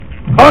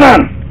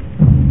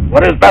Conan,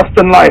 what is best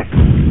in life?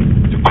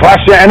 To crush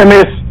your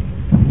enemies,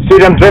 see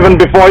them driven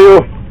before you,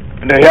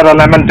 and to hear the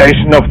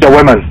lamentation of the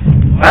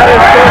women. That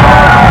is good.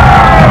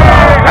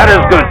 That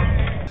is good.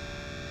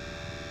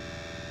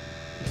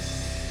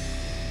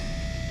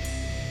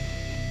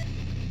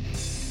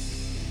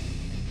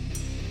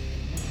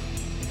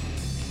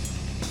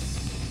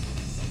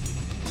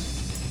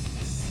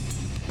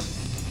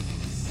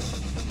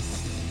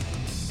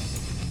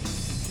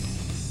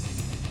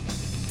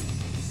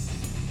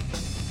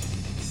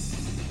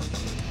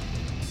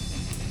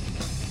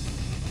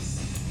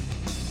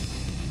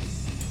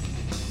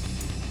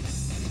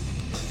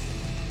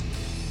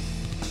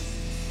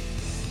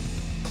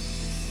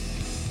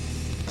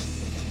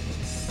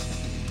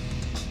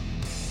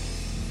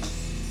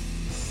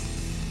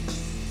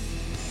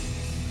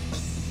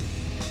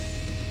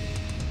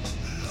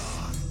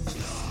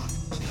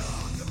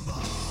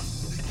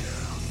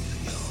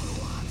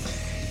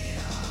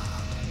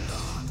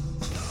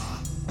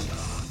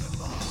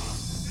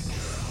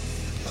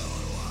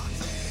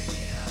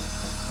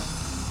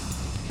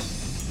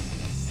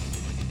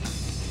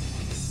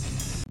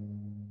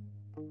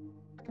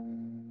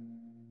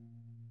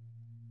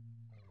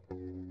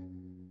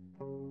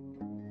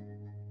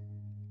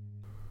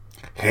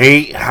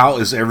 Hey, how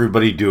is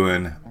everybody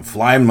doing?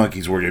 Flying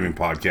Monkeys Wargaming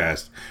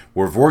Podcast,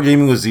 where if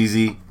wargaming was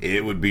easy,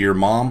 it would be your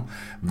mom.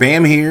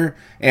 Bam here,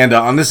 and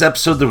on this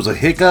episode there was a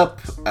hiccup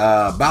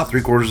about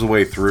 3/4 of the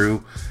way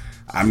through.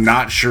 I'm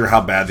not sure how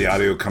bad the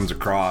audio comes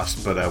across,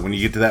 but when you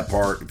get to that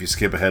part, if you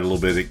skip ahead a little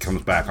bit, it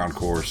comes back on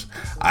course.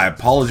 I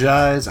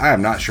apologize. I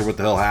am not sure what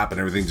the hell happened.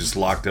 Everything just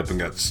locked up and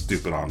got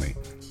stupid on me.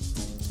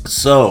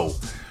 So,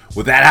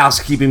 with that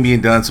housekeeping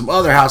being done, some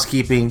other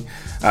housekeeping.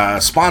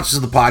 Sponsors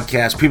of the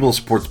podcast, people who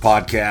support the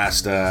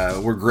podcast,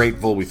 we're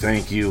grateful. We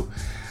thank you.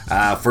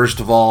 First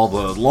of all,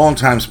 the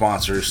longtime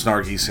sponsor,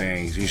 Snarky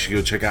Sayings. You should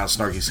go check out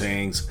Snarky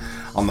Sayings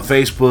on the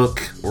Facebook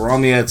or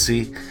on the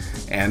Etsy.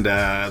 And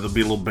there'll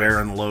be a little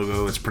bear in the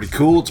logo. It's pretty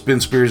cool. It's Ben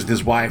Spears and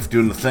his wife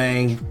doing the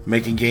thing,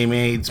 making game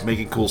aids,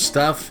 making cool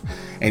stuff.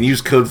 And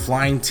use code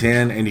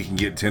FLYING10 and you can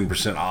get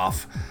 10%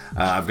 off.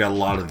 I've got a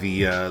lot of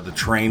the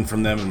train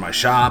from them in my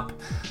shop.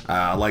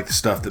 I like the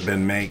stuff that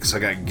Ben makes. I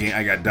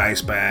got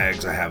dice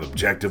bags. I have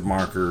objective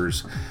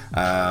markers.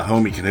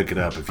 Homie can hook it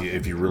up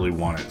if you really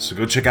want it. So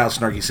go check out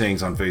Snarky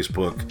Sayings on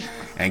Facebook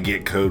and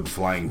get code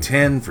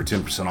FLYING10 for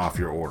 10% off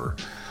your order.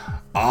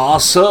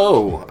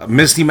 Also,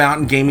 Misty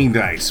Mountain Gaming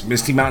Dice.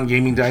 Misty Mountain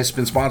Gaming Dice has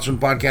been sponsoring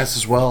the podcast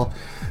as well.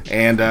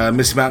 And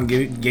Misty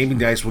Mountain Gaming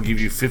Dice will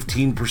give you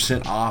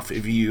 15% off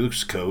if you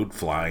use code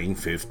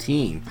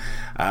FLYING15.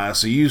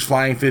 So use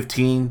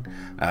FLYING15,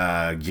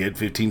 get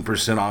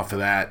 15% off of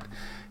that.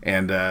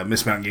 And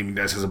Misty Mountain Gaming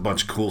Dice has a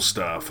bunch of cool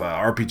stuff.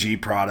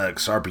 RPG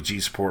products, RPG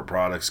support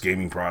products,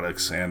 gaming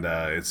products. And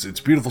it's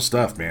beautiful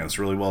stuff, man. It's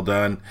really well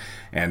done.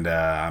 And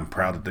I'm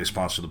proud that they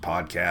sponsor the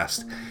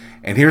podcast.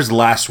 And here's the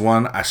last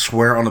one. I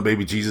swear on the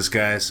baby Jesus,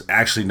 guys.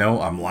 Actually,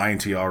 no, I'm lying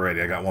to you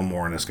already. I got one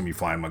more, and it's going to be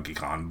Flying Monkey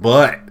Con.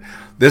 But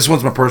this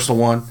one's my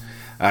personal one.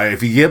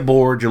 If you get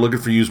bored, you're looking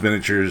for used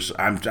miniatures,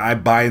 I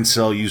buy and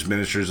sell used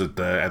miniatures at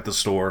the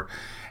store.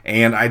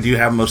 And I do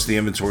have most of the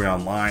inventory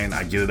online.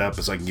 I get it up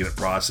as I can get it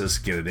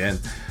processed, get it in.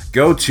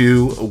 Go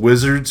to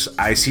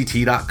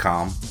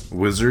wizardsict.com,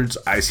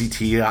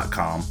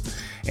 wizardsict.com.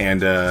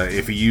 And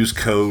if you use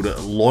code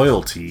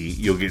LOYALTY,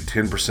 you'll get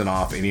 10%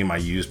 off any of my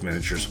used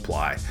miniature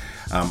supply.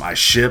 I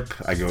ship,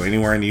 I go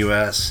anywhere in the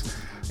U.S.,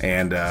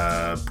 and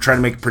try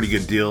to make pretty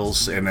good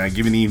deals, and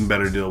give an even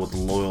better deal with the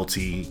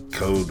loyalty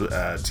code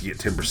to get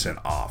 10%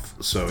 off.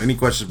 So any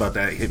questions about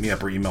that, hit me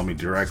up or email me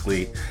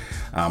directly.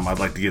 I'd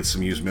like to get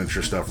some used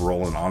miniature stuff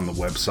rolling on the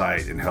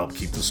website and help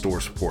keep the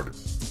store supported.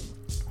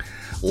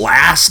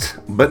 Last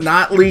but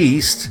not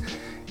least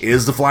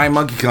is the Flying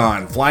Monkey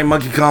Con. Flying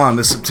Monkey Con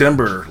this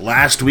September,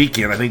 last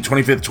weekend, I think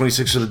 25th,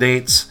 26th are the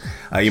dates.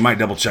 You might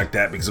double check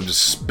that because I'm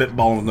just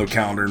spitballing with no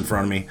calendar in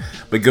front of me.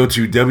 But go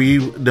to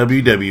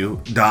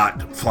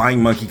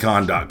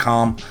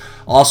www.flyingmonkeycon.com.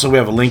 Also, we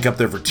have a link up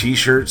there for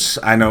t-shirts.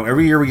 I know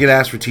every year we get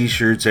asked for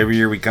t-shirts. Every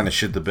year we kind of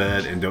shit the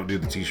bed and don't do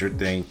the t-shirt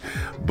thing.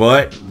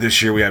 But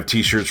this year we have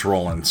t-shirts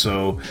rolling.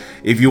 So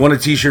if you want a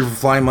t-shirt for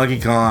Flying Monkey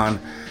Con,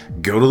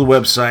 go to the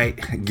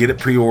website, get it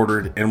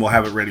pre-ordered, and we'll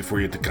have it ready for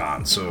you at the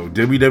con. So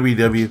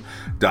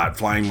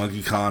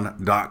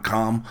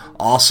www.flyingmonkeycon.com.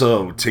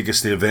 Also,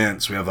 tickets to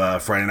events. We have a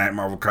Friday Night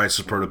Marvel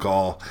Crisis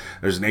Protocol.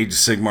 There's an Age of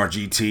Sigmar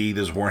GT.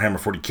 There's Warhammer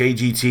 40k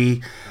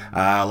GT.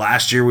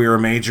 Last year we were a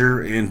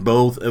major in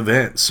both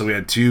events. So we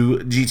had 2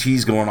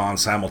 GTs going on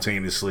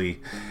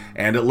simultaneously.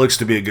 And it looks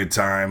to be a good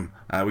time.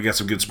 We got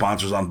some good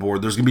sponsors on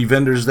board. There's going to be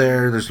vendors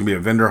there. There's going to be a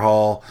vendor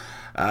hall.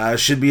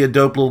 Should be a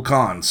dope little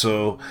con.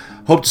 So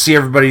hope to see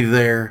everybody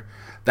there.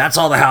 That's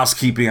all the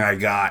housekeeping I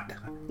got.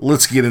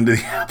 Let's get into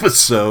the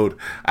episode.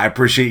 I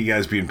appreciate you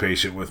guys being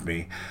patient with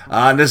me.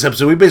 In this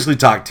episode, we basically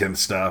talk 10th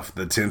stuff,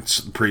 the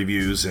 10th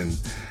previews, and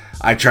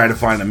I try to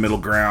find a middle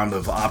ground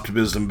of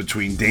optimism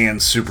between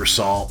Dan's super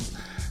salt,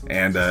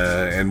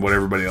 and what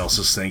everybody else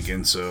is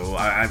thinking. So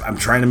I'm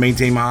trying to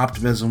maintain my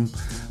optimism.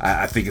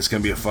 I think it's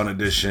going to be a fun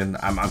edition.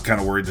 I'm kind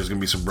of worried there's going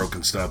to be some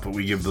broken stuff, but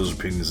we give those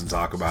opinions and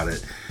talk about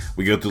it.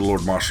 We go through the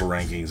Lord Marshal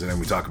rankings, and then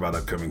we talk about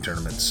upcoming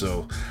tournaments.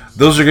 So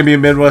those are going to be a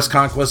Midwest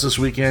Conquest this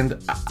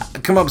weekend.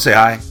 Come up and say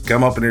hi.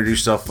 Come up and introduce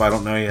yourself if I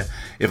don't know you.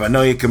 If I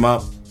know you, come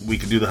up. We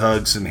can do the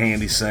hugs and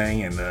handies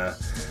thing, and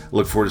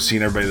look forward to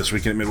seeing everybody this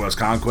weekend at Midwest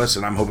Conquest,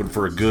 and I'm hoping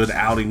for a good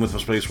outing with my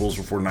Space Wolves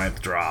before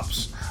 9th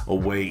drops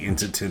away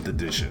into 10th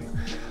edition.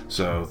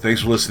 So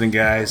thanks for listening,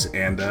 guys,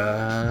 and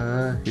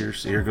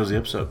here goes the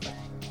episode.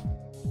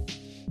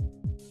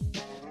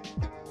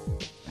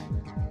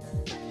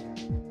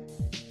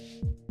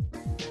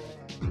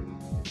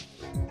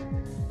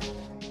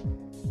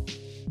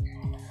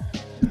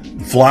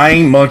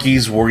 Flying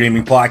Monkeys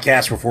Wargaming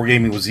Podcast, where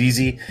Wargaming was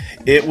easy.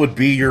 It would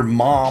be your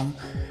mom,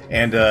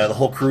 and the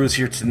whole crew is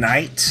here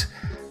tonight.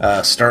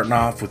 Starting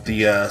off with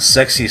the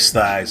sexiest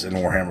thighs in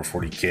Warhammer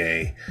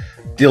 40k.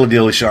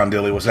 Dilly, Sean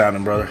Dilly, what's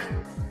happening, brother?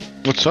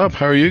 What's up?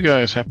 How are you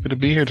guys? Happy to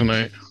be here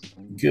tonight.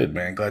 Good,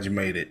 man. Glad you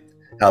made it.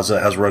 How's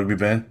rugby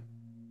been?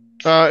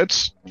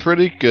 It's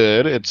pretty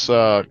good. It's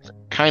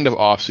kind of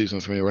off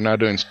season for me. We're now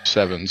doing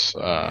sevens,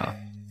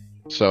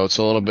 so it's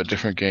a little bit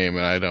different game,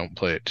 and I don't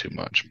play it too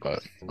much,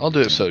 but I'll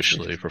do it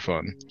socially for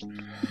fun.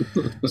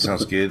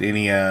 Sounds good.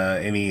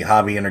 Any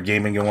hobby or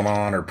gaming going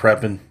on or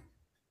prepping?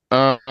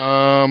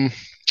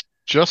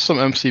 Just some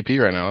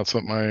MCP right now. That's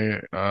what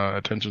my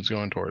attention's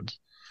going towards.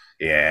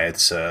 Yeah,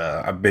 it's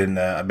I've been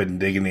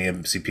digging the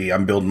MCP.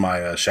 I'm building my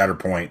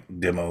Shatterpoint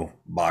demo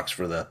box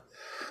for the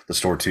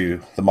store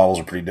too. The models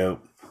are pretty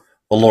dope.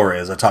 Well, Laura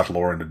is. I talked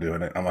Laura into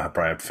doing it. I'm gonna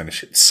probably have to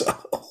finish it. So,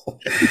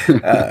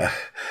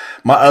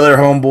 my other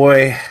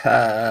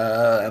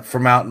homeboy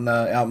from out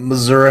in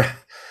Missouri,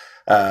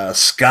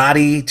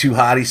 Scotty Too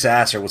Hottie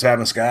Sasser. What's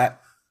happening, Scott?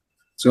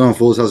 What's going on,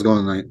 fools? How's it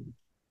going tonight?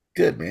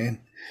 Good,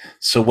 man.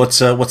 So what's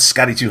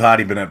Scotty Too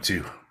Hottie been up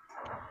to?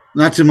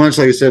 Not too much.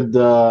 Like I said,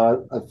 I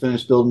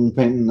finished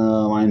painting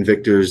my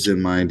Invictors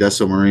and my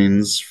Deso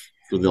Marines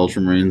for the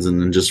Ultramarines, and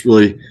then just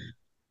really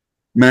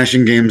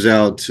mashing games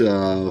out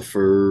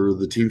for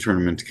the team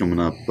tournament coming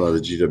up, the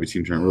GW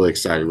team tournament. Really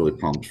excited, really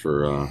pumped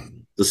for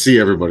to see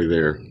everybody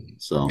there.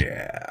 So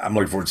yeah, I'm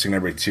looking forward to seeing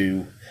everybody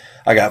too.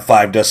 I got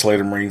 5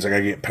 Desolator Marines I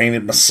gotta get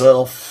painted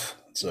myself.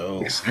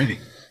 So exciting.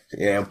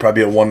 Yeah, it'll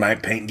probably be a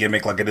one-night paint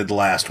gimmick like I did the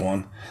last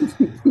one.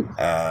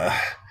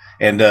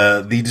 And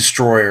the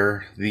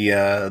Destroyer,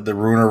 the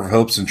Ruiner of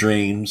Hopes and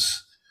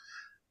Dreams,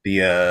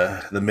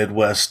 the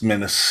Midwest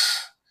Menace,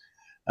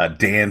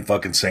 Dan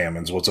fucking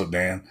Salmons. What's up,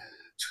 Dan?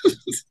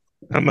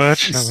 Not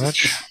much.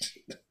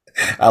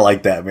 I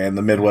like that, man.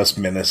 The Midwest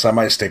Menace. I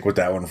might stick with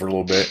that one for a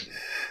little bit.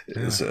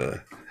 Yeah.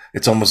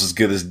 It's almost as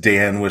good as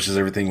Dan wishes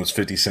everything was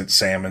 50-cent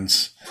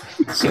salmons.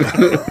 So,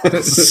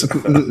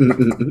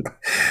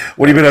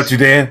 what have you been up to,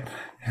 Dan?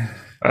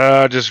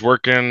 Just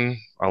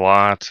working a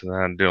lot, and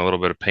then doing a little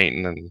bit of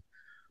painting and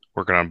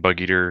working on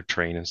Bug Eater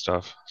train and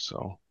stuff.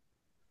 So,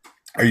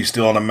 are you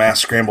still on a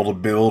mass scramble to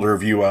build, or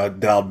have you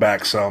dialed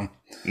back some?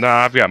 No,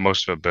 I've got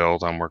most of it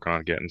built. I'm working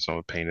on getting some of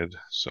it painted.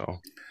 So,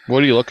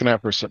 what are you looking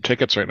at for some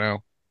tickets right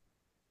now?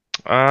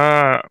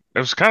 it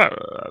was kind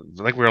of.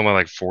 I think we're only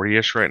like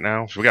 40-ish right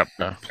now, so we got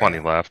plenty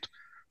left.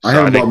 So I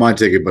haven't bought my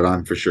ticket, but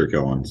I'm for sure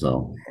going.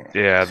 So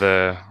yeah,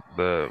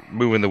 the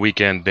moving the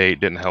weekend date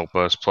didn't help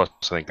us. Plus,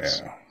 I think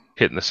it's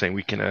hitting the same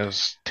weekend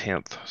as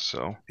 10th.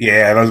 So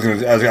yeah, and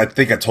I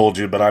think I told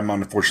you, but I'm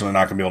unfortunately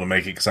not gonna be able to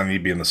make it because I need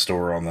to be in the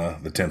store on the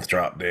 10th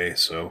drop day.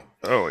 So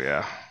oh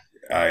yeah.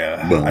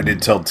 I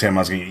did tell Tim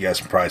I was going to get you guys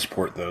some prize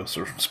support, though,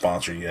 so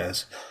sponsor you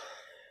guys.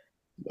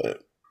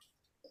 But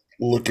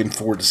looking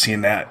forward to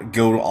seeing that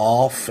go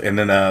off. And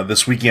then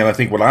this weekend, I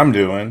think what I'm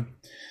doing,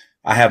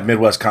 I have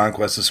Midwest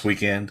Conquest this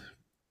weekend.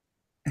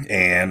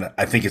 And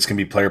I think it's going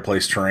to be player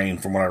place terrain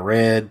from what I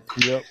read.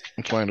 Yep,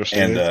 that's my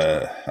understanding.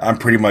 And I'm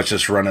pretty much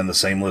just running the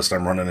same list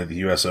I'm running at the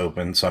U.S.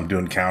 Open. So I'm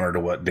doing counter to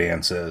what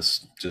Dan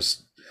says.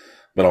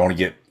 But I want to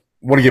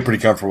get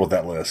pretty comfortable with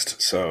that list.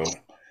 So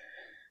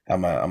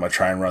I'm gonna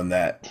try and run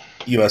that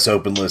U.S.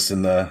 Open list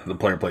in the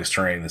player place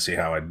terrain and see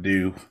how I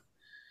do.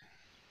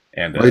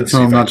 And why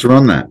tell him not to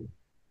run that?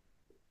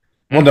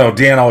 Well, no,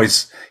 Dan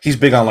he's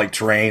big on like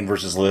terrain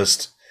versus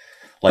list.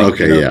 Like,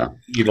 okay, yeah.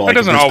 You know, like, that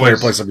doesn't if it's player always.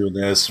 place, I'm doing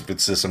this. If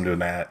it's this, I'm doing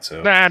that.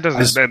 So That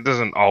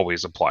doesn't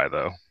always apply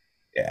though.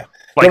 Yeah,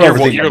 Like don't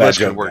your overthink my bad list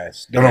joke, would work.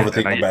 guys. Don't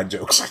overthink my bad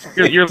jokes.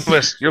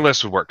 Your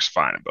list works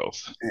fine in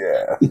both.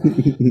 Yeah.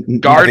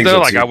 Guard think though, so,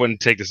 like too. I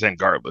wouldn't take the same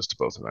guard list to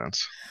both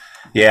events.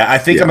 Yeah, I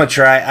think I'm going to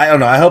try. I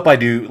don't know. I hope I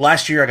do.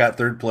 Last year I got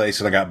 3rd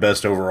place and I got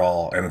best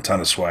overall and a ton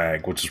of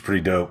swag, which is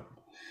pretty dope.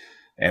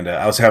 And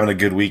I was having a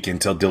good week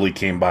until Dilly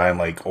came by and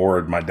like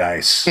ordered my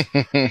dice.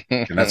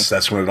 And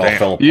that's when it all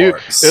fell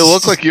apart. It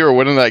looked like you were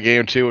winning that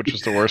game too, which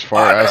was the worst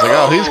part. I was like,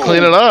 oh, he's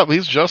cleaning up.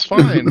 He's just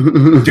fine.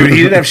 Dude,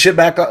 he didn't have shit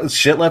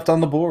left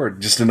on the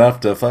board. Just enough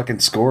to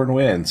fucking score and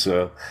win.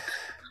 So,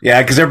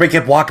 yeah, because everybody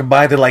kept walking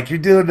by. They're like, you're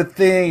doing the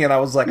thing. And I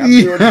was like, I'm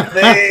doing the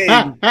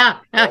thing.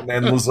 And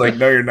then was like,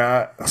 no, you're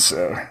not.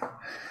 So,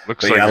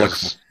 Looks But like yeah,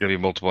 there's gonna be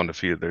multiple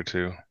undefeated there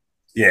too.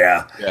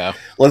 Yeah. Yeah.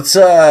 Let's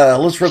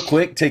real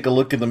quick take a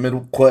look at the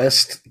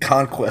Midwest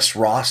Conquest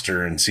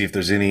roster and see if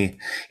there's any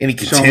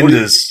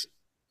contenders.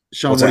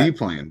 Sean, What's what are that? you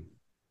playing?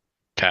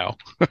 Tau.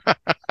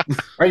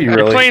 Are you You're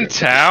really? playing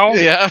Tau?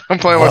 Yeah, I'm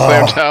playing my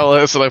same Tau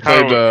list, and I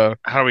played.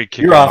 How do we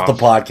kick You're him off the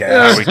podcast.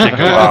 How do we kick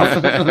him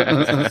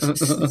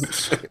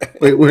off?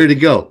 Wait, where'd he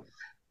go?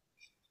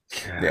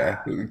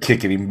 Yeah,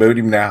 kicking him, boot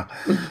him now.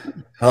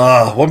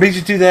 What made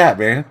you do that,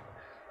 man?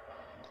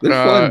 They're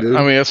fun, dude.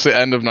 I mean, it's the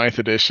end of 9th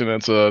edition.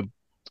 It's a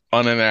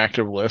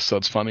uninactive list, so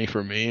it's funny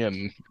for me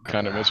and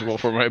kind of miserable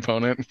for my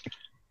opponent.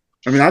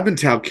 I mean, I've been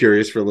Tau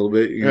curious for a little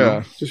bit, you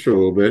know, just for a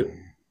little bit.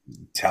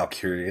 Tau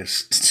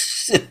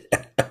curious.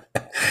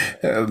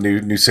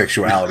 new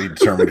sexuality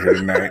determined here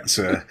tonight.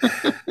 So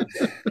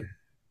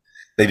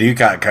they do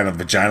got kind of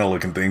vagina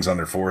looking things on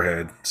their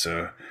forehead.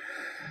 So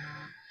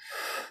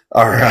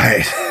all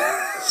right.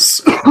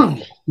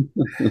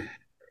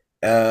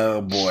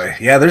 Oh boy,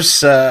 yeah.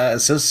 There's it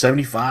says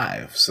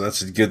 75, so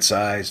that's a good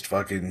sized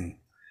fucking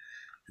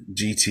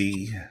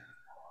GT.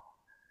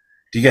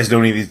 Do you guys know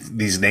any of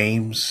these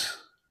names?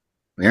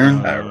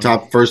 Aaron,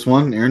 top first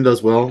one. Aaron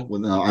does well.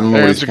 With, I don't know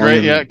what he's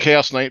playing. Yeah,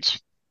 Chaos Knights.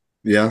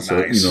 Yeah, so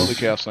Nice. you know, The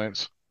Chaos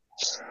Knights.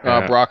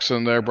 Yeah. Brock's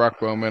in there. Brock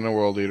Bowman and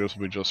World Eaters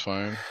will be just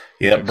fine.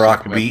 Yeah, Like,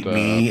 Brock looking beat at,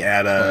 me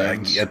at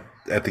plans.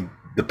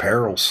 the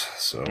Perils.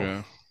 So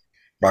Yeah.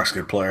 Brock's a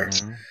good player.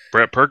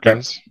 Brett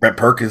Perkins. Brett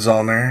Perkins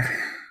on there.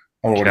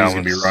 I don't know what he's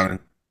gonna be Calvin's- running.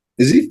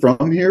 is he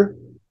from here?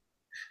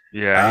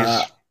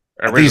 Yeah,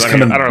 I think he's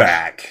coming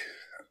back.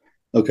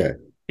 Okay,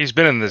 He's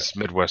been in this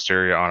Midwest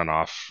area on and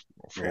off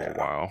for Yeah. a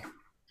while.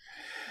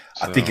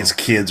 I think So- his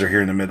kids are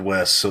here in the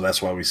Midwest, so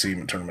that's why we see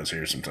him in tournaments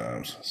here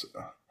sometimes. So.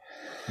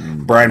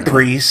 Brian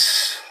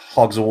Priest,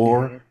 Hogs of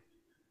War.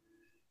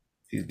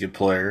 He's a good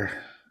player.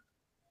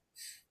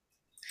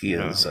 He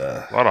is,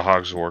 a lot of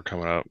Hogs of War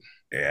coming up.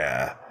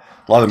 yeah.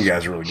 A lot of them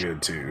guys are really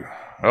good too.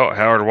 Oh,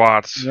 Howard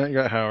Watts. Yeah, you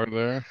got Howard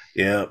there.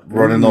 Yeah,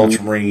 running the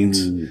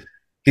Ultramarines.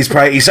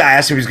 I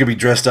asked him if he's gonna be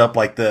dressed up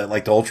like the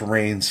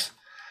Ultramarines,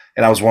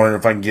 and I was wondering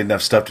if I can get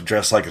enough stuff to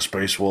dress like a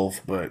Space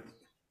Wolf, but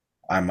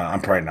I'm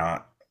probably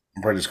not.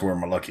 I'm probably just gonna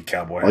wear my lucky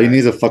cowboy. all you hat. need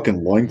is a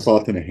fucking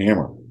loincloth and a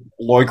hammer.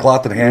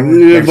 Loincloth and hammer.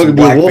 Yeah, maybe some fucking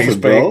Blue black face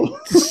Wolfing, paint.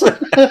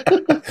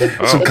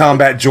 bro. Some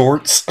combat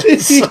jorts.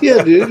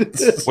 Yeah, dude.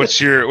 What's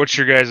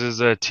your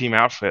guys' team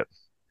outfit?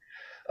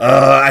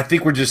 I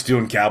think we're just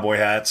doing cowboy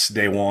hats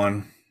day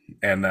one,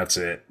 and that's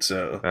it.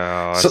 So,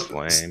 Oh, that's So-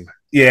 lame.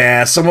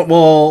 yeah, someone.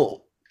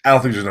 Well, I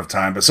don't think there's enough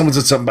time, but someone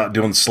said something about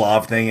doing the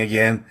Slav thing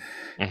again,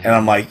 Mhm. and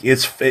I'm like,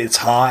 it's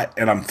hot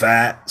and I'm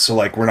fat, so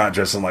like we're not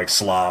dressing like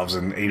Slavs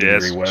in 80 Yeah,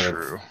 degree it's weather.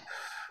 true.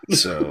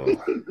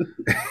 So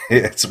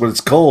it's when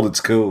it's cold,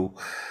 it's cool.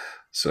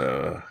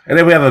 So, and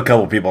then we have a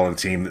couple people on the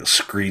team that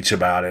screech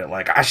about it,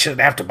 like I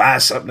shouldn't have to buy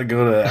something to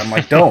go to. I'm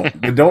like,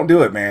 don't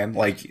do it, man.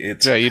 Like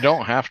it's Yeah, you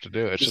don't have to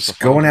do it. It's just a just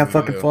go and fun have thing to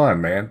fucking do.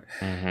 fun, man.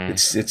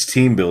 Mhm. It's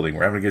team building.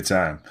 We're having a good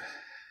time.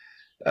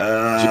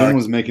 Jim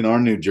was making our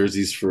new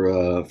jerseys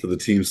for the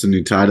team, some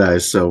new tie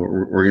dyes. So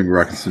we're gonna be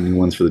rocking some new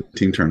ones for the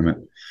team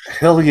tournament.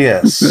 Hell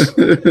yes.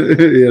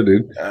 Yeah,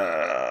 dude.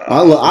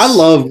 I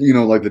love, you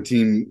know, like the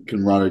team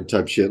camaraderie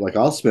type shit. Like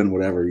I'll spend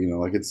whatever, you know,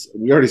 like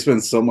we already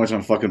spend so much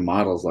on fucking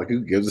models. Like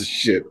who gives a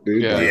shit,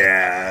 dude? Yeah. Like,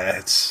 Yeah,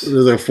 it's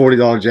there's a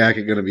 $40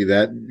 jacket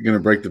gonna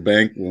break the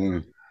bank.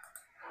 Well,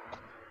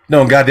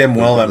 no goddamn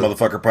well that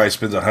motherfucker probably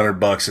spends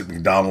 $100 at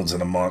McDonald's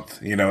in a month.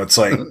 You know, it's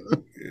like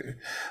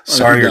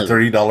sorry, your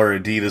 $30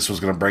 Adidas was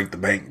gonna break the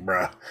bank,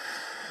 bruh.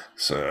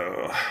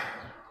 So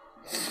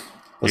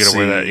You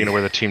gonna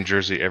wear the team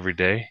jersey every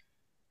day?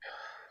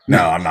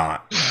 No, I'm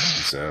not.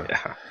 So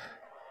Yeah.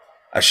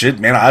 I should,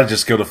 man. I'd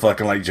just go to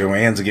fucking like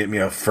Joann's and get me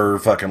a fur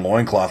fucking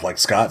loincloth, like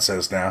Scott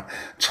says now.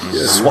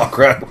 Just walk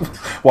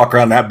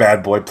around that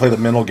bad boy, play the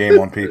mental game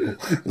on people.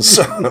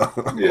 So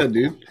yeah,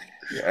 dude.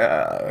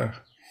 yeah,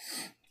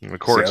 The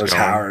court's so it was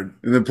going. Howard.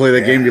 And then play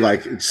that game, Yeah. be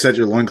like, set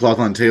your loincloth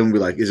on the table and be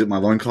like, is it my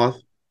loincloth?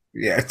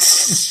 Yeah,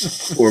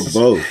 Or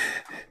both.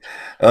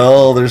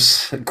 Oh,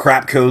 there's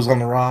Crapco's on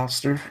the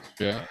roster.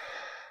 Yeah.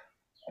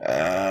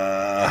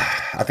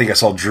 I think I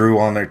saw Drew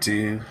on there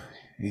too.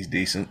 He's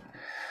decent.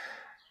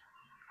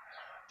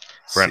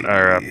 Brent,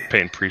 See.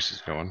 Peyton Priest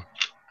is going.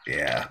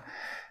 Yeah.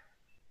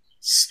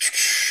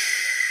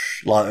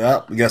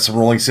 We got some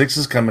rolling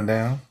sixes coming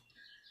down.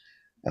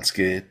 That's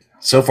good.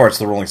 So far, it's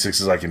the rolling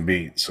sixes I can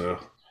beat. So,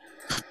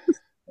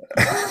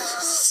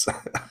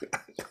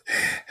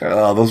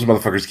 those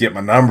motherfuckers get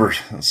my numbers.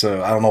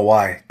 So I don't know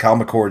why. Kyle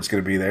McCord's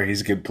going to be there.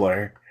 He's a good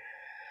player.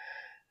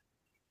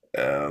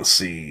 Let's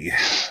see.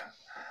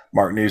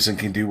 Mark Newsom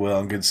can do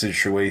well in good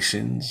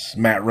situations.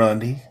 Matt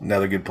Rundy,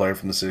 another good player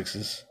from the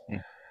Sixes.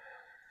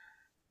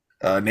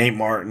 Nate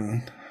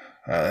Martin,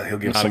 he'll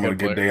give Not a someone a good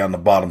good player. day on the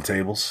bottom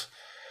tables.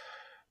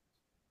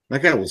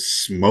 That guy will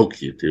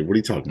smoke you, dude. What are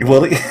you talking about?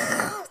 Will he?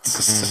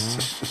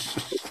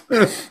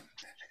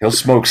 He'll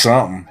smoke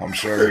something, I'm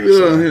sure.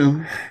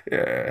 So,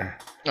 Yeah.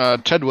 yeah.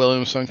 Ted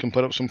Williamson can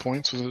put up some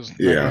points with his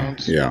Yeah.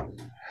 rounds. Yeah.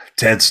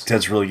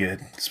 Ted's really good,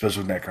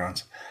 especially with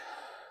Necrons.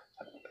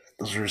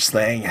 Those are his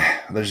thing.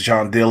 There's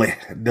John Dilly.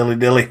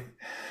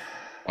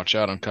 Watch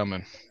out, I'm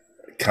coming.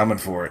 Coming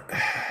for it.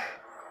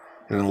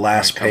 And then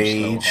last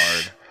page.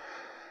 So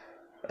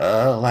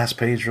hard. Last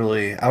page,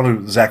 really. I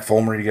don't know. Zach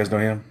Fulmer, you guys know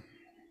him?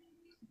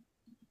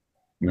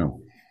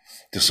 No.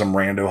 Just some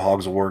rando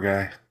Hogs of War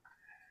guy.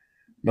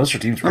 Most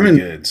of their team's pretty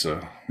good, so.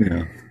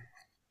 Yeah.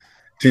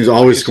 Team's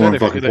always scoring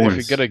fucking points.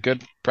 If you get a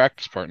good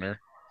practice partner.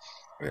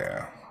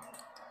 Yeah.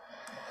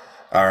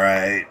 All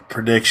right.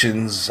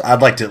 Predictions.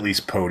 I'd like to at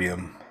least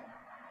podium.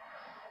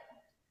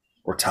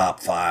 Or top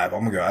 5.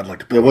 I'm going to go. I'd like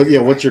to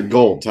podium. What's your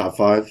goal? Top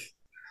 5?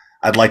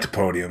 I'd like to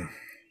podium.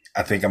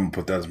 I think I'm going to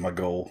put that as my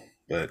goal.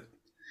 But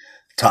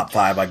top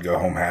 5, I'd go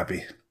home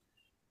happy.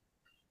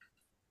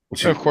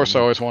 Of course, I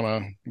always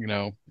want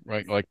to,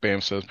 right, like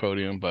Bam says,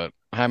 podium, but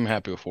I'm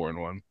happy with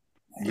 4-1.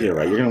 Yeah,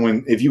 right. You're gonna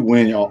win. If you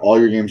win all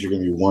your games, you're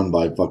gonna be won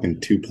by fucking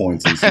 2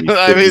 points. I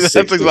mean, that's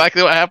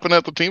exactly what happened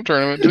at the team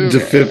tournament too. To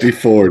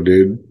 54,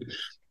 dude.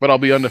 But I'll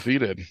be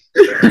undefeated.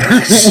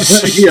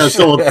 Yeah,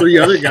 so 3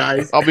 other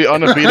guys. I'll be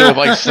undefeated with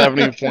like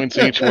 70 points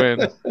each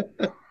win.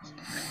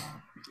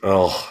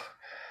 Oh,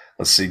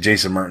 let's see.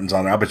 Jason Merton's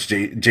on there. I bet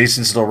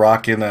Jason's still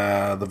rocking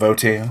the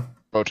Votan.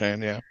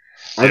 Votan, yeah.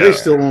 Are they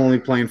still only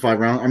playing 5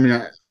 rounds? I mean,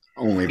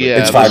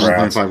 it's 5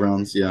 rounds. 5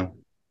 rounds, yeah.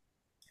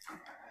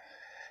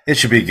 It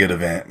should be a good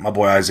event. My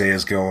boy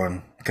Isaiah's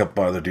going. A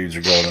couple other dudes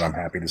are going, and I'm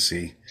happy to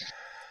see.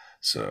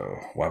 So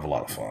we'll have a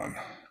lot of fun.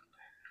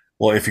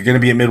 Well, if you're going to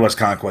be at Midwest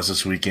Conquest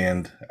this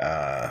weekend,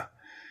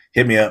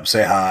 hit me up.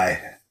 Say hi.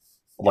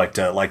 I'd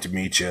like to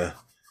meet you.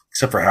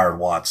 Except for Howard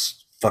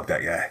Watts. Fuck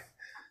that guy.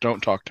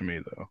 Don't talk to me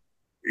though.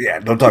 Yeah,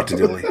 don't talk to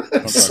Dilly.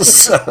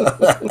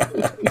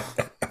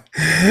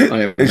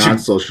 I am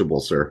non-sociable,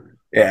 sir.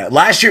 Yeah,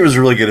 last year was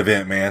a really good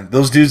event, man.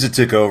 Those dudes that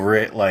took over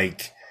it,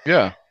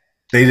 yeah.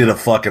 They did a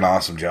fucking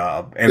awesome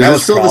job. And that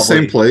was still the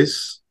same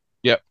place?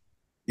 Yep.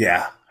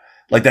 Yeah.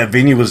 That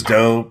venue was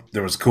dope.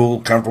 There was cool,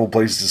 comfortable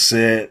places to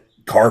sit,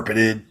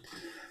 carpeted,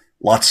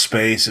 lots of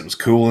space. It was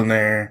cool in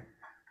there.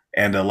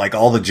 And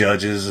all the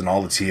judges and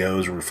all the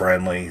TOs were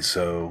friendly.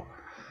 So,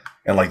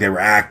 and they were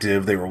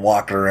active. They were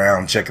walking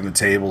around, checking the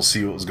tables,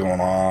 see what was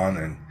going on.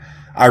 And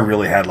I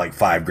really had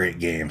 5 great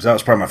games. That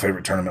was probably my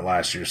favorite tournament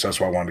last year. So that's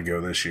why I wanted to go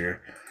this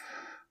year.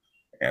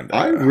 And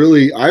I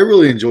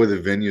really enjoy the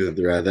venue that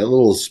they're at. That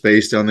little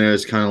space down there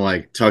is kind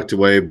of tucked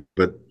away,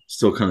 but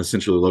still kind of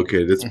centrally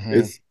located.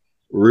 It's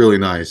really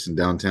nice in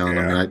downtown.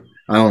 Yeah. I mean,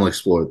 I don't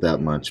explore it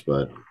that much,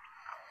 but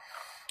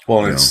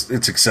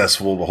it's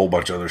accessible to a whole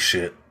bunch of other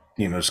shit.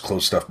 There's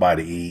close stuff by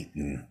to eat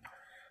and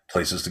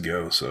places to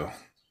go. So,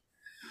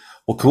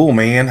 well, cool,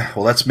 man.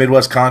 Well, that's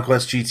Midwest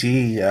Conquest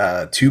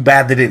GT. Too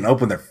bad they didn't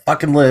open their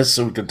fucking list,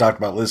 so we could talk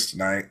about lists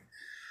tonight.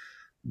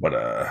 But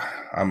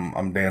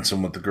I'm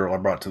dancing with the girl I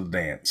brought to the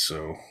dance,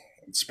 so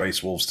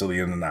Space Wolves till the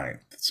end of the night.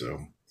 So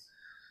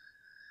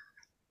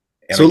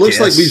it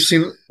looks like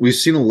we've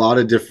seen a lot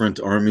of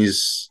different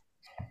armies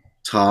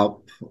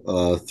top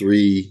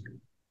 3,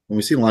 and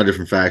we've seen a lot of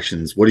different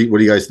factions. What do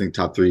you guys think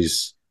top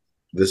 3's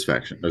this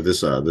faction or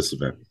this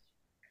event?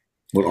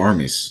 What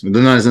armies?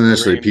 They're not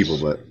necessarily people,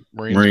 but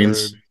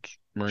Marines,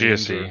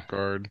 GSC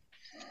Guard.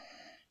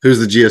 Who's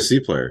the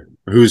GSC player?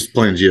 Who's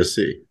playing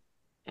GSC?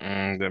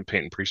 Then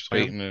Peyton Priest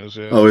Peyton is,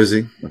 yeah. Oh, is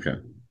he? Okay.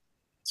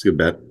 It's a good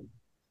bet.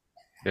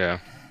 Yeah.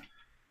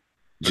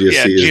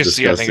 GSC is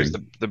disgusting. I think is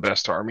the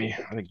best army.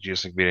 I think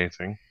GSC can beat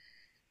anything.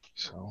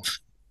 So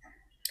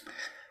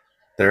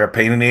they're a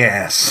pain in the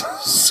ass.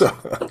 So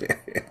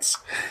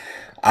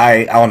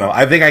I don't know.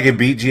 I think I could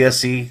beat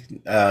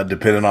GSC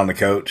depending on the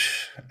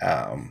coach.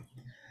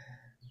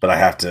 But I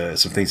have to.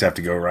 Some things have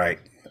to go right.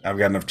 I've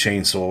got enough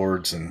chain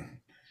swords and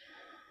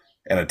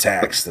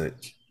attacks that.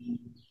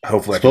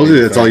 Hopefully,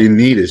 supposedly that's all you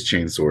need is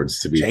chain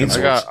swords to beat them.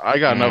 I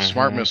got enough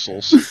smart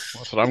missiles.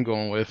 That's what I'm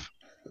going with.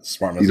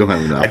 Smart missiles. You don't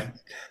have enough.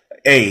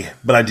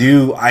 But I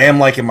do. I am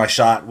liking my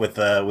shot with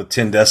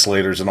 10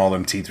 Desolators and all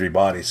them T3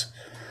 bodies.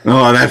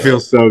 Oh, that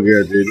feels so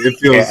good, dude. It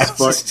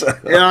feels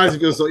it honestly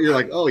feels so. You're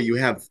like, oh, you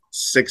have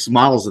 6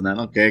 models in that.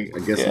 Okay, I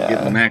guess I'm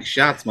getting max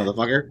shots,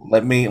 motherfucker.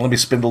 Let me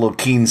spend a little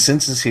keen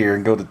senses here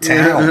and go to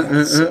town.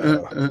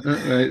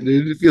 Right,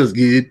 dude. It feels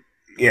good.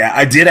 Yeah,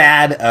 I did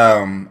add.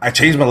 I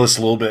changed my list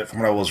a little bit from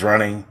what I was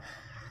running,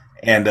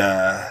 and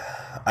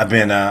I've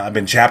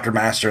been chapter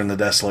mastering the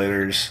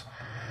Desolators,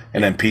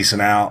 and then piecing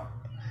out,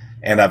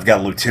 and I've got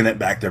a lieutenant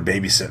back there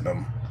babysitting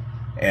them,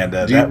 and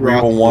that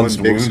Regal One's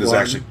wound is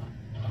actually.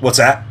 What's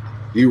that?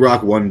 Do you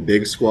rock one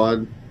big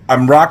squad?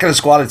 I'm rocking a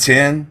squad of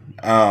 10.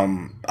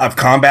 I've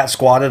combat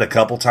squatted a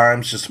couple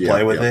times just to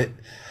play with it,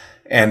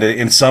 and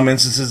in some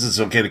instances it's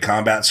okay to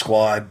combat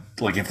squad,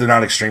 if they're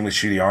not extremely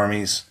shooty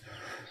armies.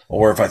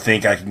 Or if I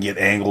think I can get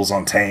angles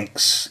on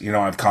tanks,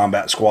 I've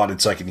combat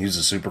squatted so I can use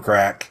the super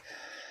crack.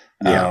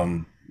 Yeah.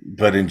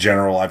 But in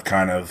general, I've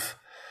kind of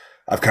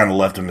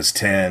left them as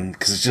 10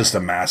 because it's just a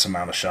mass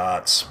amount of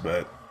shots.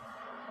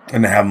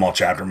 And to have them all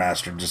chapter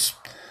mastered just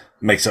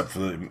makes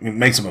them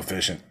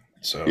efficient.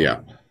 So yeah,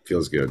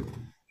 feels good.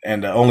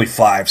 And only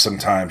 5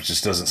 sometimes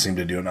just doesn't seem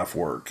to do enough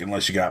work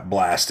unless you got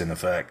blast in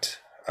effect.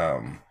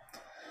 But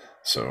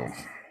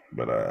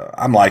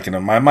I'm liking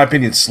them. My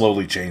opinion's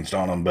slowly changed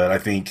on them, but I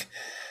think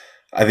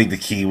I think the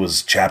key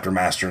was chapter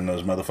mastering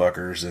those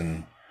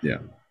motherfuckers Yeah.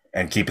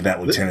 and keeping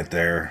that lieutenant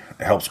there.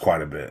 It helps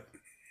quite a bit.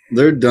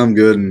 They're dumb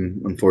good,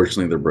 and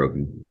unfortunately, they're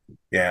broken.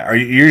 Yeah,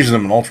 you're using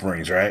them in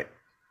Ultramarines, right?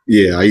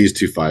 Yeah, I use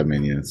 2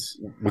 5-man units.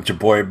 With your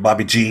boy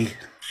Bobby G.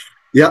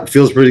 Yeah,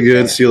 feels pretty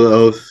good. Yeah. Seal of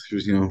Oath,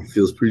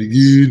 feels pretty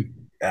good.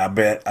 I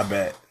bet.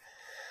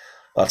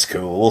 That's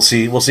cool. We'll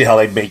see how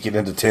they make it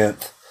into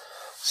 10th.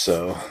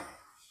 So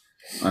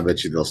I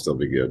bet you they'll still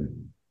be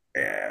good.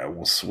 yeah,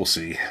 we'll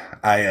see.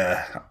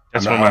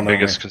 That's one of my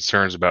biggest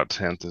concerns about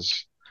 10th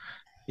is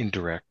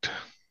indirect.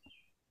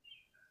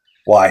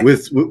 Why?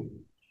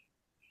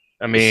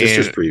 I mean,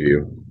 Sisters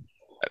preview.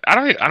 I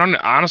don't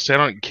honestly, I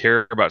don't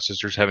care about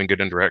Sisters having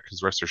good indirect because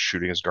the rest of their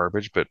shooting is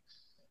garbage. But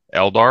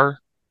Eldar,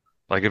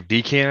 like if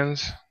D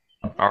cannons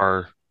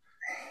are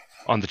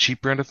on the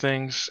cheap end of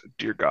things,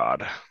 dear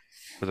God,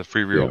 with a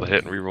free reroll to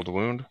hit and reroll to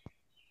wound,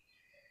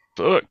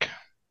 fuck,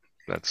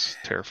 that's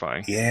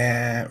terrifying.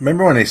 Yeah,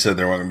 remember when they said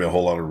there weren't going to be a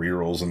whole lot of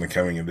rerolls in the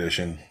coming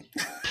edition?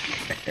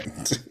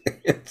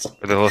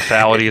 The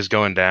lethality is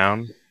going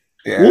down.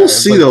 Yeah, we'll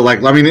see though.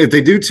 Like, I mean, if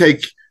they do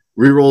take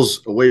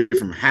rerolls away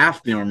from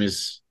half the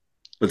armies,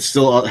 but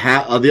still the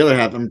other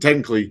half, I mean,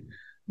 technically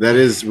that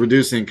is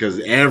reducing because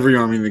every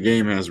army in the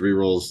game has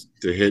rerolls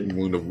to hit and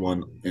wound of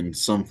 1 in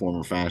some form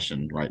or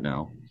fashion right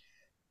now.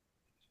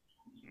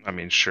 I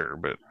mean, sure,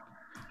 but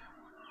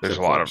there's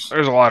a lot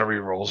of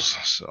rerolls,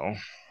 so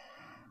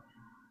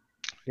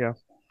yeah.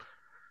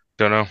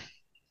 Don't know.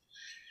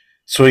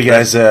 So you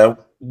guys,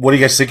 what are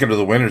you guys thinking of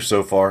the winners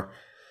so far?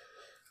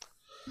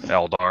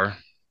 Eldar.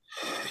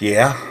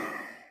 Yeah.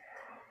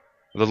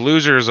 The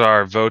losers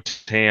are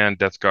Votann,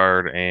 Death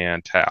Guard,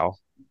 and Tau.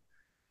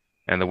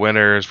 And the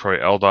winners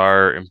probably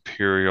Eldar,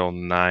 Imperial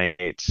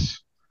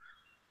Knights.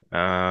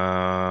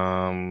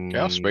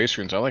 Space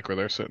Marines, I like where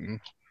they're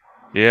sitting.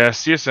 Yeah,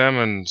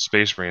 CSM and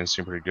Space Marines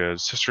seem pretty good.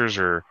 Sisters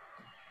are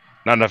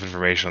not enough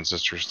information on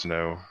Sisters to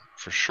know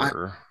for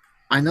sure.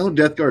 I know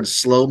Death Guard's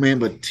slow, man,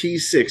 but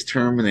T6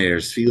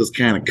 Terminators feels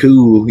kind of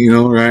cool,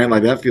 right?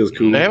 Like, that feels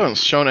cool. They haven't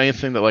shown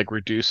anything that, like,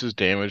 reduces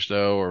damage,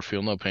 though, or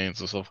feel no pains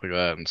and stuff like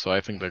that, and so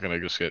I think they're going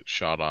to just get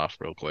shot off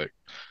real quick.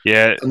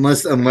 Yeah.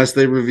 Unless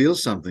they reveal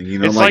something,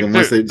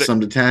 unless some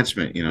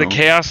detachment, The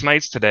Chaos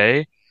Knights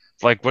today,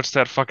 like, what's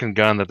that fucking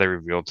gun that they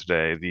revealed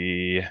today?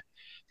 The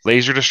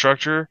Laser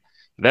Destructor?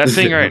 That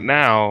thing right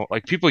now,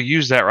 like, people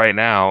use that right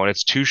now, and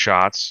it's 2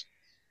 shots,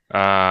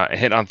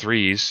 hit on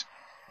 3s.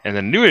 And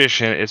the new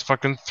edition is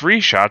fucking 3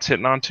 shots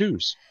hitting on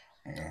 2s.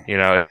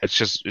 It's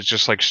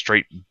just like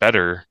straight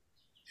better.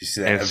 You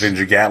see that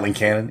Avenger Gatling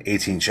cannon,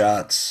 18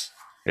 shots.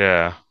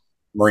 Yeah.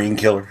 Marine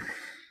killer.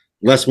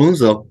 Less wounds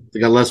though.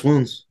 They got less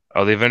wounds.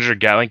 Oh, the Avenger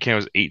Gatling cannon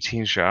was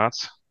 18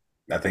 shots.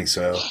 I think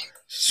so.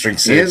 Strength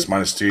 6,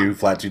 -2,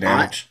 flat 2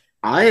 damage.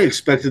 I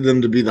expected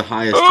them to be the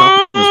highest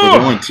toughness, but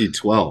they're only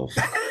T12.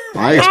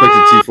 I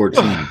expected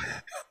T14.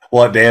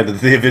 What, Dan?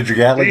 The Avenger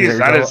Gatling?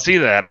 Jeez, I didn't see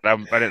that. I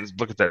didn't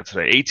look at that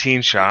today.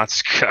 18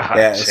 shots. God,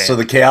 yeah, so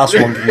the Chaos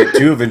one can get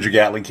 2 Avenger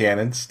Gatling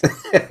cannons.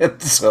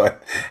 So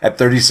at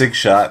 36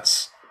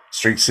 shots,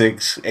 Strength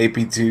 6,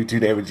 AP2, 2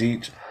 damage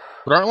each.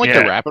 But aren't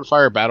the rapid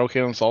fire battle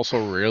cannons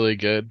also really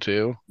good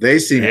too? They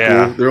seem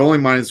cool. They're only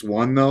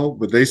 -1 though,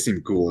 but they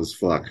seem cool as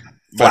fuck.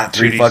 Flat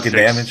 3 fucking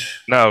damage.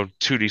 No,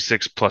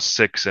 2d6 plus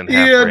 6 in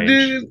half range.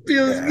 Dude, it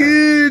feels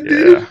good,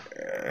 dude. Yeah.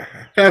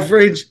 Half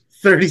range.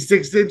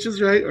 36 inches,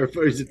 right? Or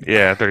is it...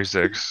 Yeah,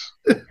 36.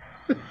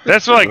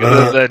 That's like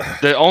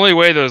the only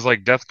way those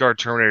like Death Guard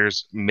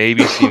Terminators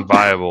maybe seem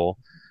viable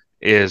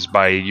is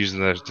by using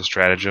the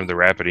stratagem, the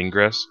rapid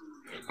ingress.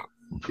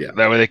 Yeah.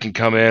 That way they can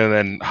come in and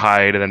then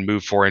hide and then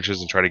move 4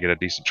 inches and try to get a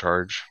decent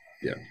charge.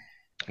 Yeah.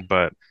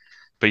 But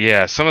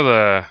yeah, some of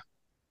the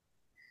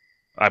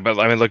I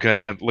mean looking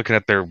at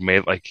their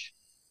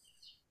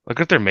look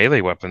at their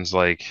melee weapons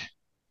like.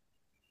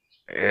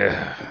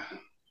 Yeah.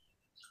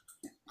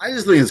 I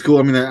just think it's cool.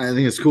 I mean, I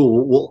think it's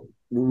cool.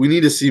 We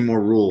need to see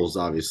more rules,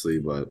 obviously,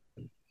 but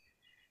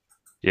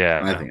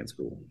yeah, I think it's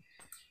cool.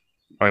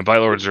 I mean,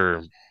 Blight Lords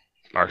are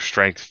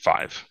strength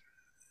 5,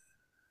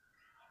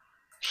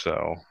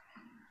 so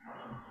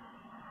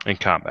in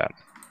combat.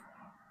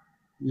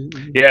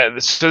 Yeah,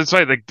 so it's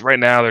like right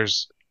now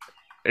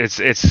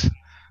it's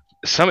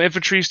some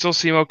infantry still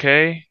seem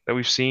okay that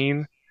we've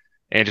seen,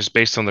 and just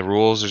based on the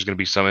rules, there's going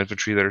to be some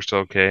infantry that are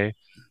still okay.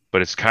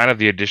 But it's kind of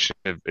the addition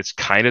of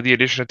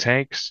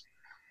tanks,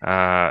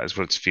 is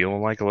what it's feeling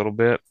like a little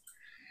bit.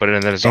 But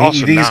then it's also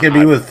you think it's gonna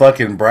be with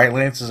fucking Bright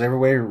Lances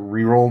everywhere,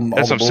 rerolling.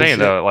 That's all what I'm saying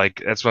though. Like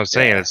that's what I'm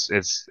saying.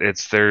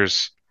 It's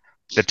there's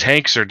the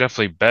tanks are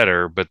definitely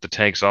better, but the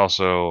tanks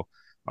also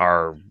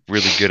are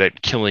really good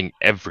at killing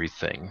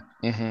everything.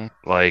 Mm-hmm.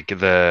 Like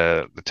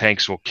the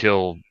tanks will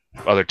kill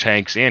other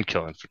tanks and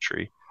kill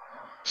infantry.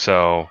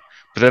 So,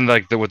 but then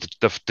like with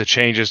the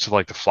changes to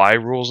like the fly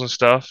rules and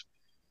stuff.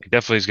 It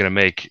definitely is going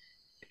to make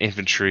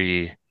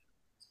infantry,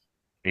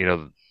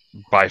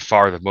 by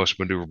far the most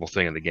maneuverable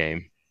thing in the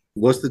game.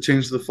 What's the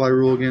change to the fly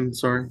rule again?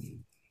 Sorry.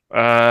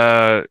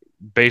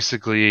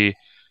 Basically,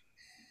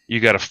 you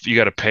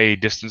gotta pay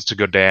distance to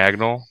go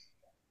diagonal,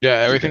 Yeah,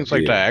 everything's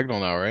like Yeah. diagonal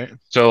now, right?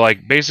 So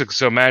like basic.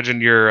 So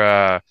imagine your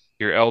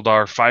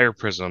Eldar fire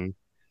prism,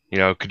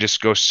 could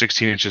just go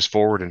 16 inches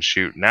forward and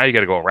shoot. Now you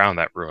got to go around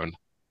that ruin,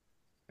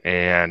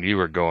 and you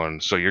were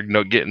going. So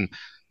you're getting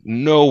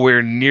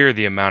nowhere near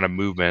the amount of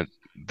movement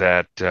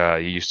that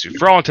you used to.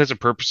 For all intents and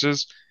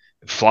purposes,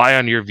 fly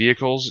on your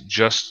vehicles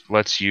just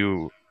lets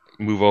you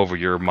move over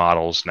your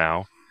models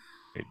now.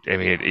 I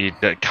mean,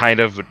 it kind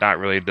of, but not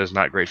really. It does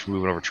not great for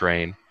moving over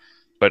terrain.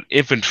 But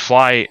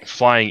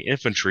flying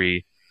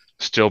infantry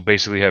still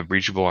basically have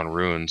breachable on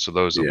runes, so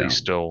those at least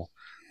still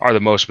are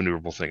the most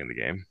maneuverable thing in the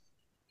game.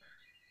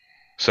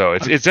 So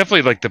it's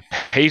definitely like the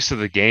pace of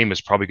the game is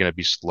probably going to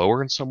be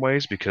slower in some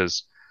ways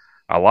because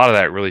a lot of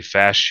that really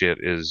fast shit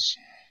is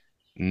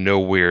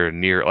nowhere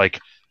near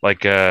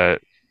Drukhari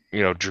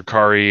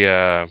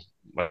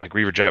like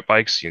Reaver jet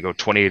bikes. You go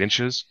 28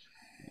 inches,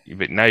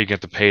 but now you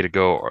get to pay to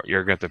go. Or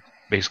you're going to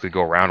basically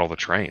go around all the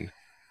terrain.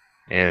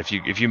 And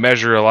if you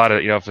measure a lot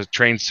of if a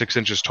train's 6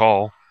 inches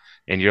tall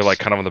and you're like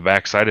kind of on the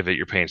back side of it,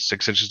 you're paying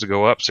 6 inches to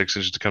go up, 6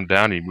 inches to come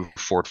down, and you move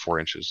forward 4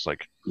 inches.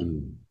 Like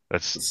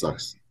that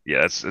sucks.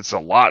 Yeah, it's a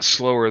lot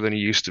slower than you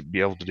used to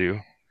be able to do.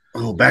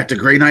 Oh, back to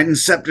Grey Knight and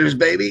Scepters,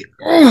 baby.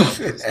 Oh,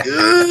 it's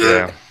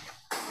good.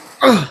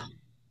 Yeah.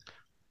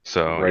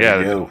 So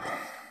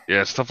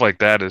yeah, stuff like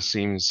that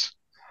seems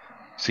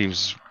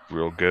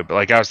real good. But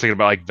like I was thinking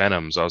about like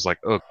Venoms, I was like,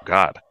 oh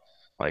god,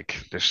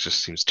 like this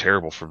just seems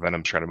terrible for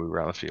Venom trying to move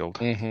around the field.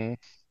 Mm-hmm.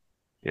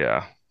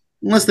 Yeah.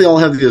 Unless they all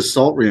have the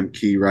assault ramp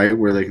key, right,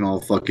 where they can all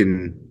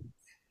fucking,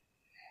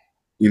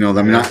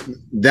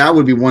 that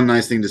would be one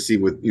nice thing to see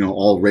with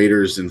all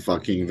Raiders and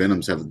fucking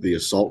Venoms have the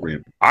assault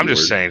ramp. I'm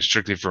just saying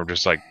strictly from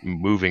just like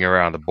moving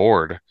around the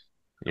board.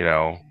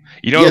 Yes,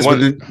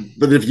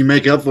 but if you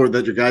make up for it,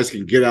 that your guys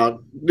can get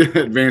out,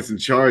 advance and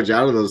charge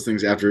out of those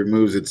things after it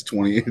moves, it's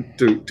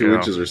 22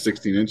 inches or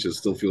 16 inches.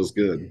 Still feels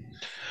good.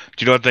 Do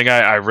you know one thing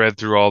I read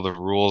through all the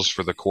rules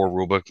for the core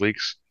rulebook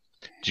leaks?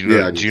 Do you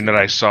know that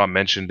I saw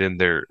mentioned in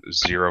there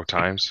 0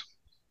 times?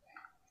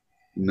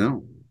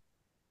 No.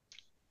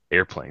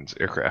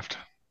 Aircraft.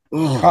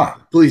 Oh,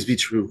 please be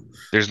true.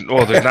 There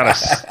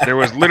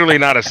was literally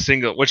not a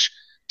single, which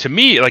to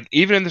me, like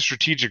even in the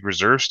strategic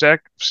reserve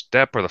step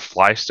or the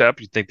fly step,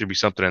 you'd think there'd be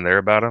something in there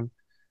about them.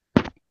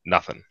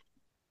 Nothing.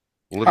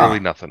 Literally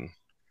nothing.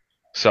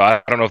 So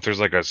I don't know if there's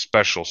like a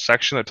special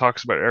section that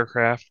talks about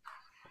aircraft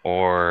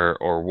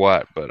or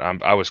what, but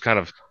I was kind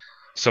of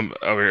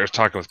I was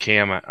talking with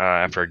Cam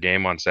after a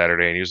game on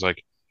Saturday, and he was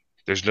like,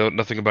 "There's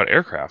nothing about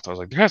aircraft." I was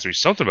like, "There has to be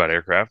something about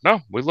aircraft." No,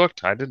 we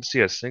looked. I didn't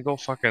see a single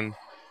fucking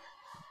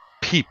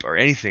peep or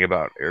anything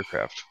about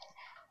aircraft.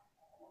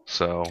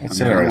 So it's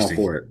interesting. I'm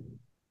all for it.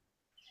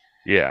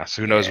 Yeah.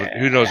 So who knows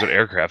what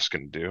aircraft's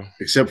going to do?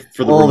 Except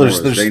for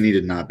the they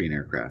needed not be an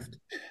aircraft.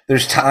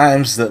 There's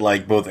times that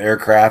like both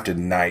aircraft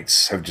and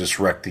knights have just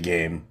wrecked the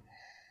game,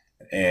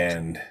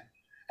 and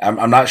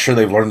I'm not sure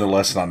they've learned their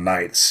lesson on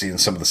knights, seeing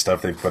some of the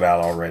stuff they've put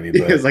out already.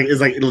 But it's like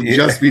it'll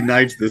just be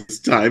knights this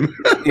time.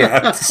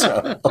 Yeah,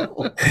 so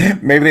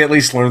maybe they at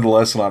least learned the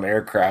lesson on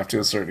aircraft to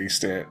a certain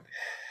extent.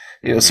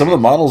 Some of the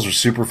models are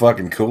super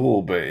fucking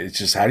cool, but it's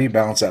just how do you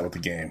balance that with the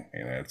game?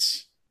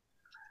 It's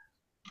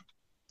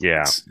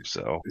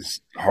a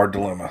hard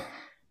dilemma.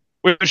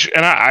 Which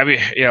and I mean,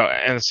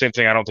 and the same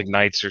thing. I don't think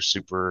knights are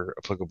super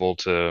applicable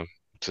to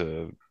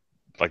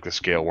like the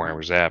scale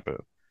Warhammer's at,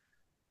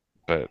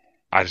 but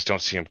I just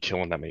don't see him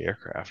killing that many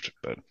aircraft,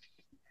 but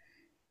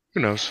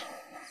who knows?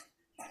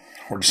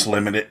 Or just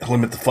limit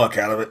the fuck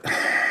out of it.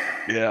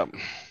 Yeah,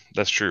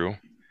 that's true.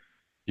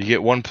 You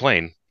get one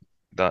plane,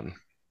 done.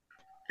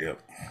 Yep.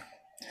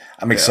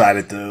 I'm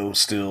excited though.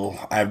 Still,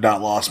 I have not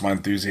lost my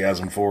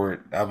enthusiasm for it.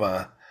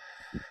 I've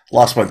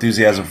lost my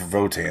enthusiasm for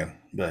Votann,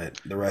 but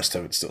the rest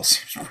of it still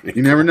seems pretty.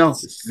 You never know.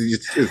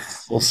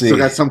 We'll see. Still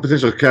got some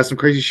potential. Got some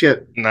crazy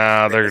shit.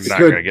 Nah, they're not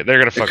gonna get. They're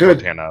gonna fuck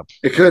Votann up.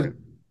 It could.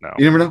 No,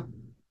 you never know.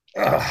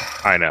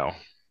 I know.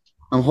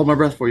 I'm holding my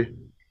breath for you.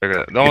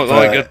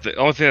 The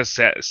only thing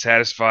that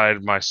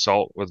satisfied my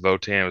salt with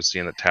Votann was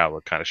seeing the Tau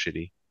look kind of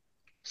shitty.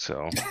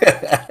 So.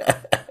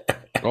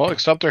 Well,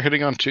 except they're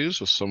hitting on twos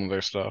with some of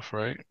their stuff,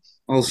 right?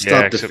 I'll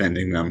stop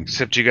defending them.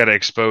 Except you got to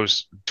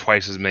expose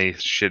twice as many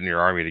shit in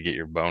your army to get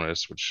your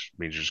bonus, which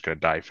means you're just going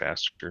to die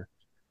faster.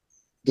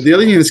 But the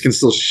other units can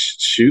still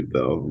shoot,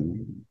 though.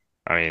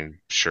 I mean,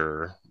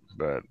 sure,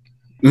 but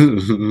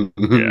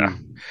yeah.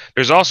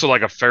 There's also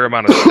like a fair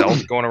amount of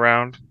stealth going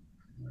around,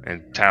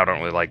 and Tau don't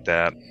really like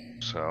that.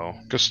 So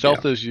because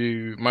stealth is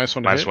you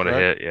 -1 to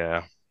hit,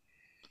 yeah.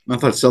 I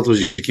thought stealth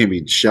was you can't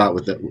be shot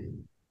with that.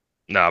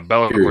 No,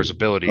 Bellacor's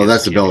ability. Oh,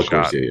 that's the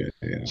Bellacor's.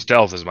 Yeah.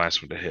 Stealth is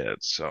 -1 to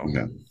hit. So,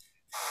 okay.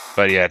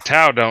 But yeah,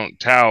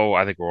 Tau.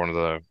 I think we're one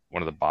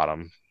of the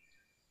bottom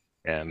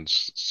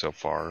ends so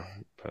far.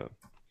 But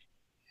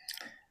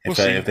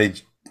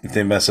if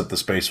they mess up the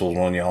Space Wolves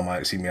one, y'all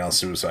might see me on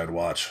Suicide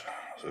Watch.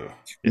 So.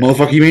 Yeah.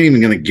 Motherfucker, you ain't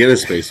even gonna get a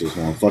Space Wolf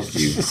one. Fuck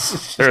you.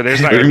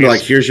 There's not gonna be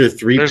like, here's your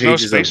 3 pages no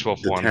Space Wolf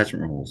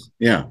detachment rolls.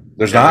 Yeah,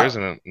 there's not.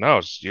 Isn't it?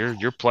 No,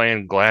 you're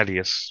playing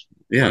Gladius.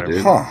 Yeah,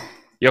 dude. Huh.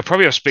 You'll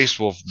probably have Space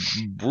Wolf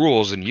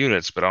rules and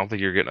units, but I don't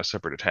think you're getting a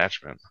separate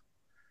attachment.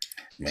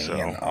 Man,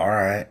 So all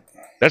right.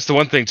 that's the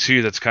one thing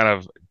too that's kind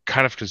of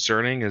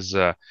concerning is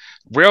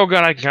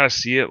Railgun. I can kind of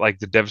see it, like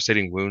the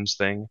devastating wounds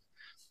thing,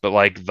 but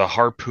like the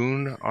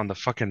harpoon on the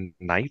fucking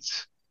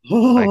knights,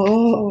 like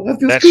Oh, that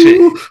feels that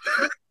shit.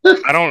 cool.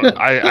 I don't.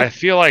 I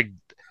feel like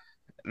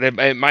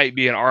it might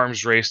be an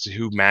arms race to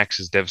who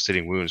maxes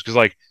devastating wounds, because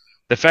like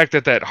the fact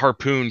that that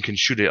harpoon can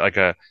shoot it like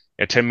a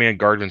 10-man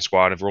guardsman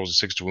squad, if it rolls a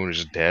 6 to wound, is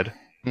just dead.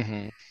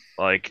 Mm-hmm.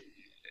 Like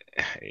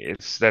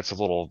that's a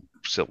little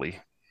silly.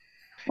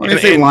 Well,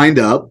 if they lined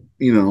up,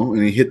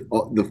 and he hit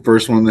the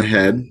first one in the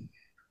head.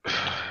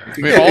 I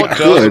mean, all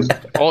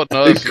it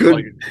does is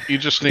like you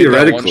just need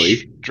that one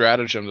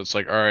stratagem that's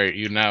like, all right,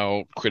 you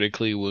now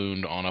critically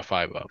wound on a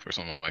 5-up or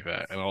something like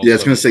that. And yeah,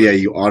 it's gonna say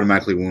you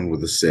automatically wound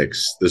with a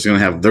 6. They're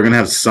gonna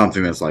have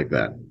something that's like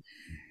that.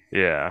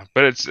 Yeah,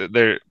 but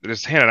they're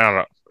just handing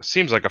out.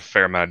 Seems like a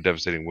fair amount of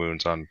devastating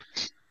wounds on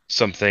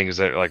some things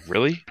that are like,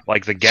 really,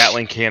 like the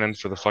Gatling cannon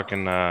for the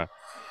fucking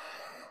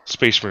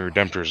Space Marine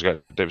Redemptors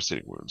got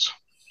devastating wounds.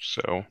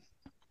 So,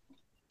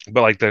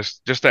 but like this,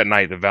 just that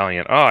night, the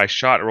Valiant. Oh, I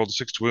shot, I rolled a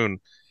 6 to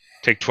wound.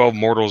 Take 12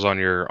 mortals on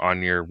your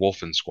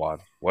Wolfen squad.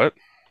 What?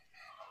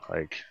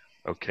 Like,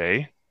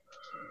 okay,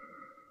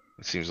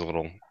 it seems a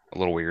little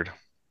weird.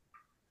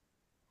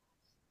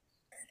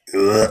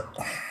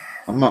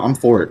 I'm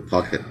for it.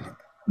 Fuck it.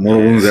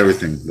 Mortal wounds,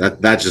 everything.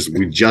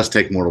 We just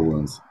take mortal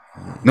wounds.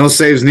 No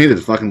saves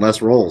needed. Fucking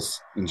less rolls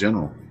in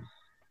general.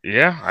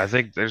 Yeah, I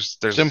think there's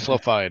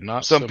simplified.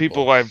 Not some simple.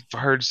 people I've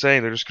heard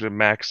saying they're just gonna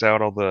max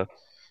out all the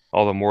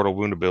mortal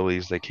wound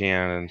abilities they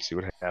can and see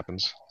what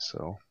happens.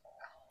 So,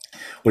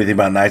 what do you think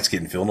about Knights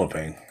getting feel no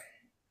pain?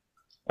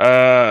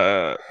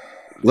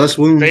 Less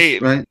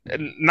wounds, right?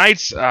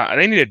 Knights,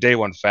 they need a day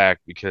one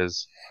fact,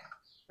 because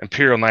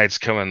Imperial Knights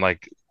coming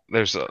like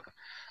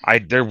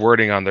their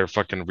wording on their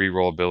fucking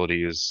reroll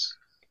ability is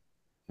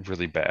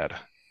really bad.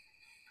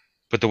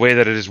 But the way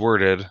that it is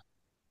worded,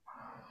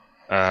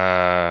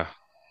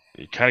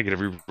 you kind of get a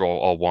reroll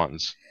all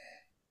ones.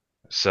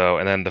 So,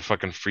 and then the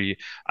fucking free,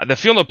 the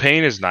feel no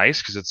pain is nice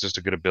because it's just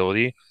a good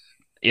ability.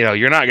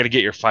 You're not gonna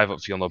get your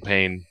 5-up feel no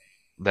pain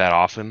that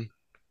often,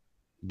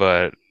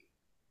 but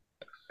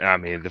I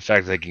mean, the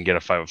fact that they can get a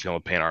 5-up feel no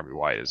pain army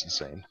wide is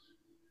insane.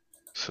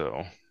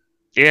 So,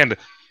 and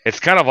it's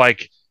kind of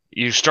like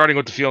you're starting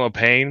with the feel no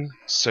pain,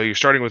 so you're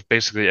starting with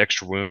basically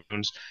extra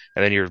wounds,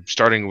 and then you're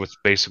starting with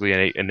basically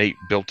innate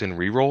built-in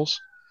rerolls.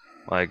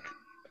 Like,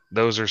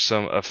 those are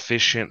some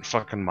efficient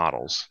fucking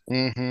models.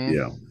 Mm-hmm.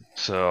 Yeah.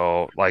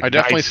 So, like, I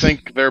definitely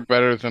think they're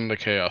better than the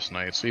Chaos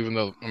Knights, even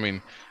though, I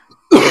mean,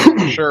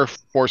 I'm sure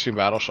forcing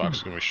Battle Shock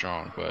is going to be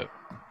strong, but...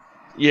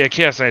 Yeah,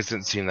 Chaos Knights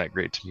didn't seem that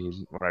great to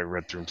me when I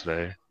read through them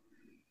today.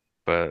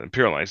 But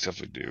Imperial Knights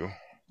definitely do.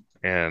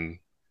 And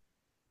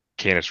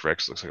Canis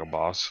Rex looks like a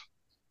boss.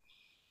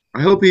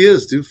 I hope he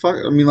is, dude.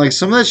 Fuck. I mean, like,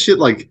 some of that shit,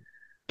 like,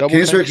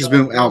 Canis Rex has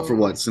been out for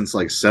what, since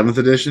like 7th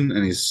edition,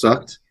 and he's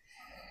sucked.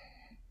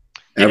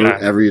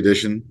 Every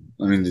edition.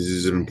 I mean, this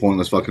is an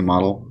pointless fucking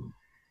model.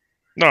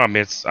 No, I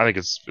mean, I think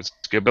it's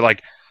good, but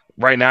like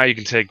right now you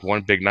can take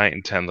 1 big knight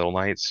and 10 little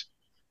knights.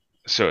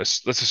 So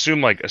let's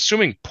assume, like,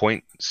 assuming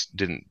points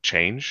didn't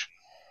change,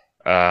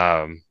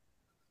 if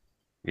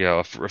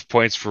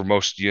points for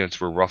most units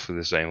were roughly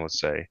the same, let's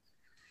say,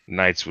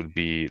 knights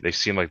they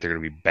seem like they're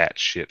gonna be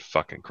batshit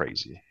fucking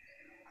crazy.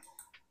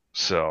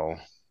 So,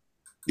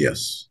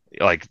 yes,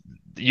 like,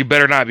 you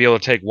better not be able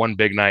to take 1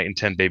 big knight and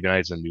 10 baby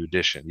knights in a new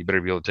edition. You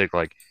better be able to take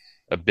like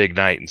a big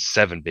knight and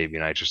 7 baby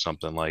knights or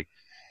something. Like,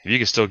 if you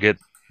can still get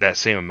that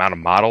same amount of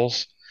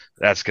models,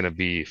 that's gonna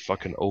be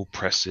fucking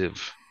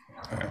oppressive.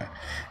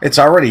 It's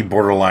already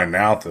borderline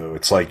now, though.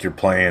 It's like you're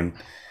playing,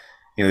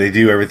 they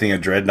do everything a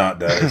Dreadnought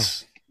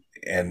does,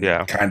 and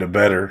kind of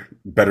better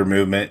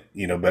movement,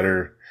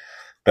 better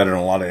in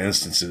a lot of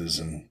instances.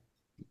 And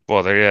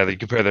well, they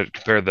compare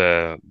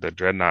the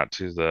Dreadnought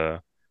to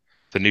the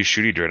new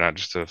shooty Dreadnought,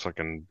 just a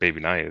fucking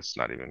baby knight. It's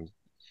not even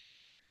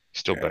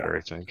still better,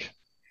 I think.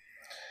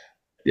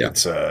 Yeah,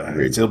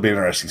 it'll be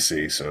interesting to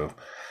see. So,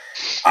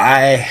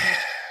 it's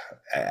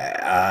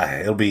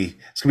gonna be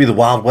the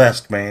Wild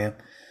West, man.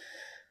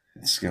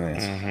 It's gonna.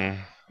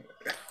 Mm-hmm.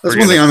 That's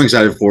one thing I'm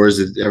excited for, is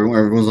that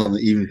everyone's on the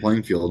even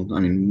playing field. I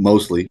mean,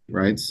 mostly,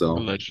 right? So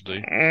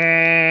allegedly.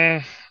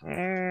 I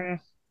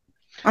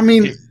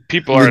mean,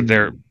 people aren't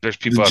there. There's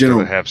people out there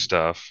that have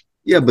stuff.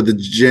 Yeah, but the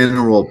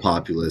general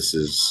populace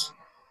is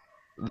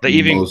the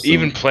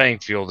even playing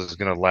field is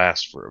going to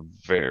last for a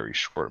very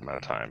short amount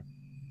of time.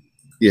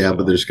 Yeah,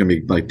 but there's going to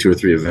be like 2 or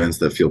 3 events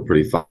that feel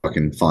pretty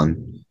fucking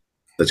fun.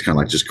 That's kind of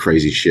like just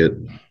crazy shit.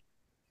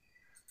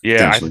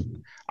 Yeah,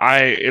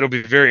 it'll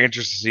be very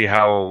interesting to see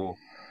how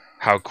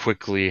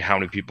quickly how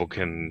many people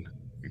can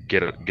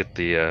get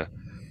the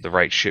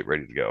right shit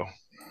ready to go.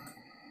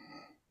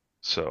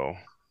 So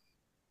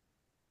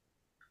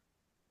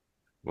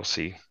we'll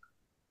see.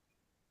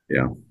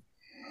 Yeah,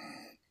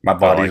 my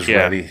body's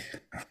ready.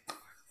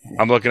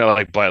 I'm looking at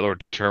like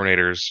Blightlord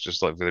Terminators,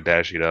 just like for the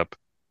dash sheet up,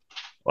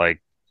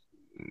 like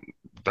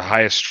the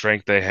highest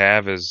strength they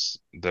have is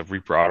the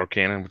Reaper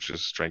autocannon, which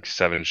is strength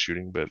 7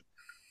 shooting, but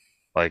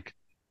like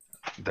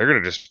they're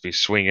gonna just be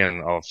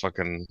swinging all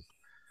fucking.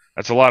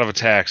 That's a lot of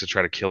attacks to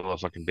try to kill a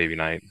fucking baby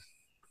knight.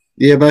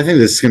 Yeah, but I think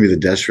this is gonna be the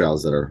Death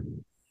Shrouds that are.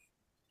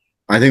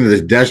 I think that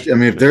the Death. I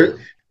mean, if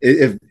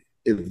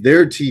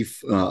they're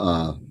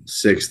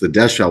T6, the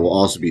Death Shroud will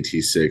also be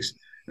T6,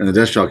 and the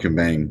Death Shroud can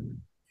bang.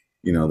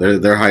 You know,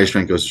 their highest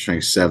strength goes to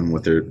strength 7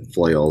 with their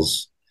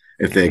flails.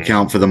 If they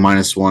account for the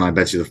 -1, I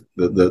bet you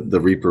the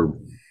Reaper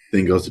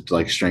thing goes to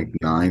like strength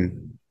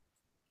 9.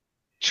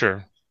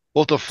 Sure.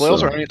 Well, if the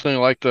flails are anything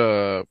like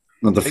the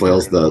not the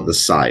flails, the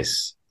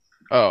size.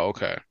 Oh,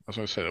 okay. I was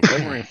going to say the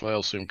Plague Marine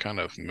flails seem kind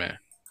of meh.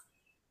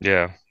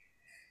 Yeah.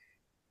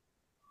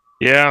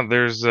 Yeah,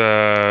 there's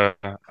I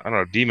don't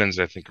know, demons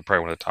I think are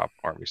probably one of the top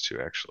armies too,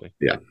 actually.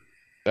 Yeah.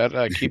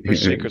 That Keeper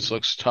Secrets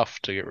looks tough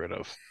to get rid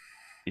of.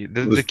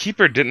 The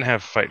Keeper didn't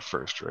have fight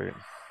first, right?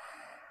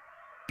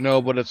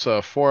 No, but it's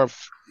a 4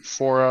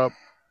 up,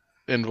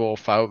 invul,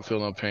 5 up, feel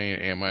no pain,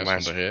 and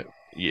 -1 to hit.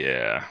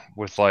 Yeah,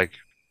 with like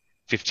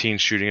 15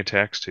 shooting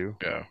attacks too.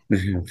 Yeah.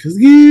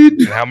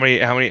 And how many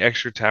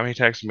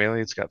attacks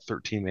melee? It's got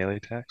 13 melee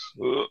attacks.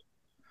 Ugh.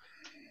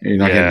 You're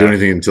not going to do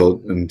anything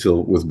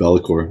until with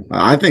Bellicor.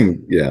 I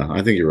think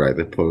you're right.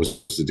 They're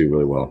posed to do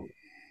really well.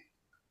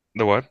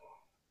 The what?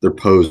 They're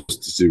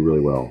posed to do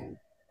really well.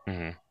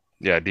 Mm-hmm.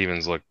 Yeah,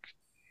 demons look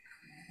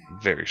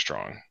very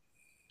strong.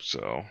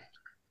 So,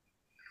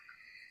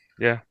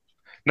 yeah.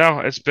 No,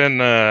 it's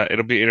been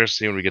it'll be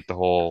interesting when we get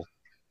all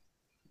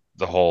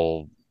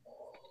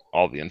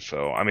the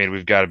info. I mean,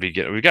 we've got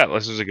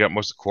most of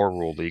the core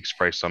rule leaks,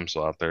 probably some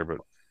still out there, but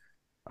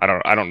I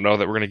don't know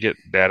that we're gonna get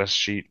data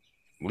sheet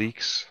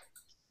leaks.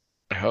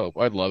 I hope.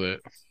 I'd love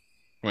it.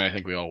 I mean, I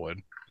think we all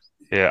would.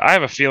 Yeah, I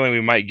have a feeling we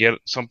might get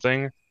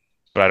something,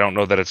 but I don't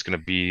know that it's gonna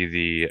be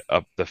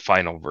the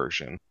final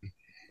version.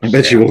 I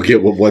bet you we'll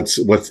get what's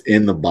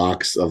in the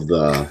box of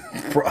the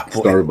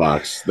starter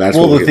box. That's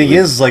well, the thing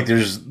is, like,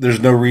 there's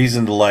no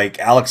reason to, like,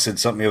 Alex said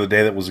something the other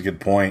day that was a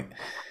good point,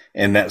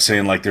 and that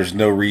saying, like, there's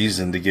no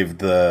reason to give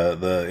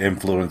the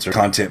influencer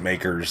content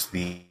makers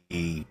the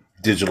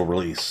digital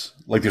release.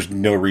 Like, there's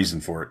no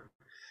reason for it.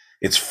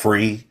 It's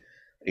free.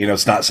 You know,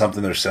 it's not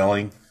something they're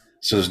selling,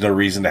 so there's no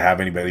reason to have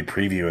anybody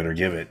preview it or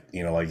give it.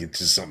 You know, like, it's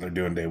just something they're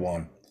doing day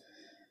one.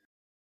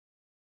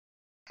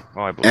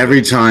 Oh,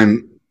 every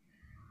time.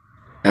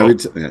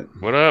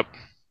 What up,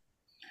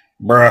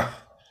 bruh?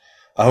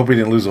 I hope we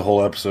didn't lose a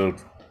whole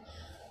episode.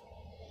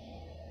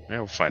 Yeah,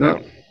 we'll find out.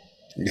 Hope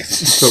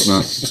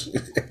not.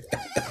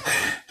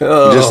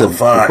 Just the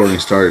recording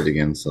started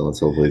again, so let's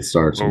hopefully it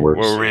starts and works.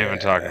 What were we even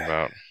talking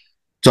about?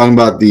 Talking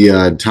about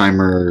the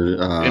timer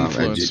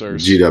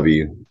influencers.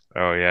 GW.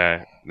 Oh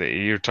yeah,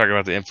 you're talking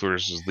about the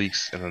influencers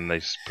leaks, and then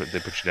they put you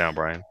down,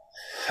 Brian.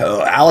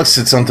 Alex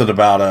said something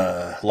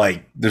about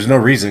like there's no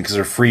reason because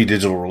they're free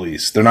digital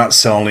release. They're not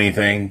selling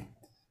anything.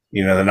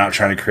 You know, they're not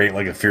trying to create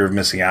like a fear of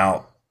missing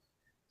out.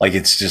 Like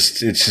it's just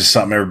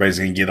something everybody's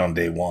gonna get on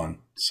day one.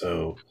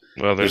 So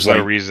there's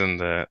no reason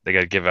that they got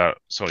to give out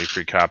so many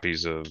free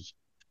copies of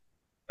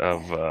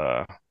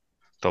the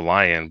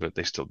Lion, but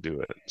they still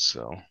do it.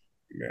 So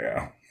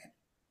yeah.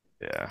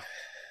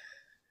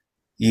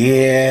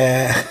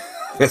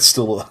 That's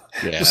still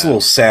just a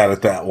little sad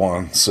at that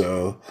one.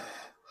 So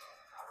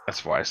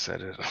that's why I said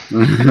it.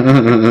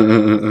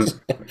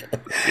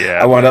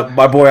 I wound up.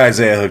 My boy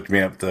Isaiah hooked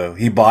me up though.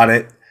 He bought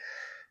it.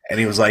 And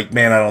he was like,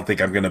 "Man, I don't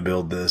think I'm going to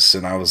build this."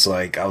 And I was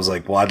like,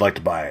 "Well, I'd like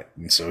to buy it."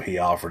 And so he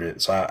offered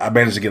it. So I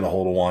managed to get a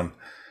hold of one,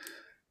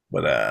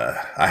 but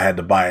I had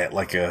to buy it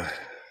like a.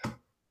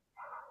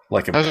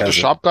 Has the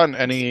shop gotten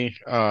any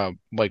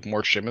like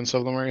more shipments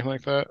of them or anything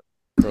like that?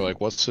 Or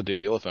like, what's the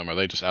deal with them? Are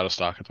they just out of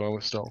stock at the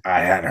moment still? I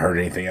hadn't heard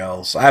anything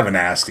else. I haven't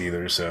asked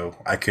either, so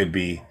I could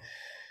be.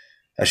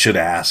 I should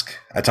ask.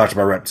 I talked to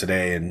my rep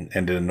today and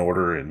did an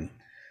order, and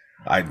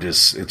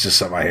it's just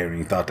something I haven't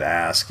even thought to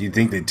ask. You'd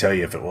think they'd tell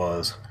you if it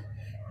was.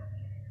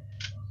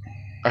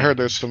 I heard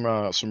there's some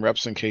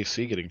reps in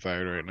KC getting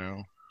fired right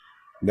now.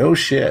 No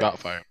shit. Got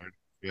fired.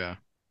 Yeah.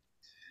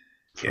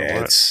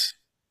 Yeah, it's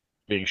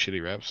being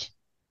shitty reps.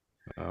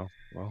 Oh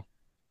well,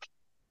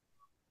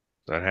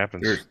 that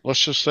happens. Let's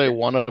just say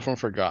one of them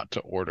forgot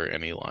to order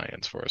any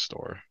lions for a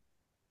store.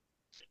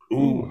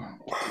 Ooh.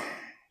 I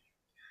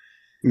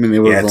mean, they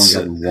would have only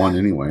gotten one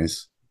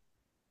anyways.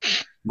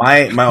 So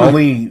I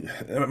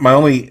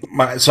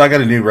got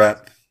a new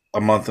rep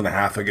a month and a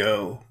half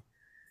ago.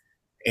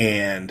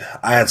 And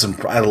I had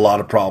a lot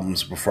of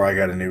problems before I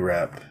got a new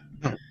rep.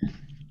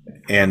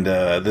 And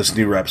this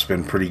new rep's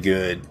been pretty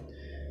good.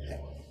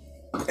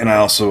 And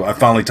I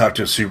finally talked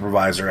to a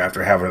supervisor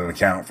after having an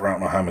account for I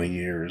don't know how many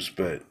years,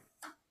 but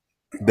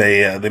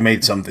they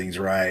made some things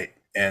right,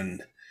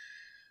 and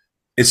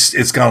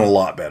it's gone a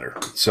lot better.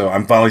 So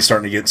I'm finally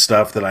starting to get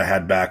stuff that I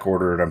had back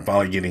ordered. I'm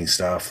finally getting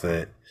stuff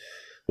that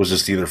was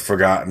just either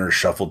forgotten or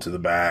shuffled to the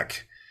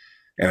back,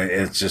 and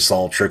it's just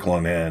all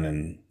trickling in.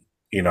 And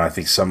you know, I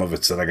think some of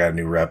it's that I got a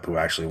new rep who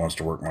actually wants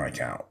to work my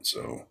account.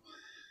 So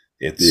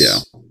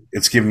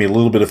it's giving me a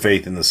little bit of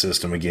faith in the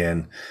system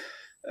again.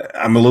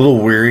 I'm a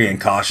little weary and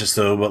cautious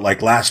though. But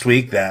like last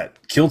week,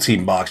 that Kill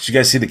Team box. Did you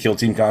guys see the Kill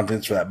Team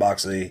contents for that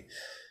box they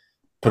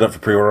put up for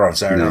pre-order on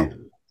Saturday? No.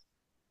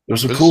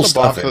 There's some Is cool this a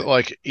stuff box in that it.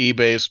 like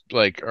eBay's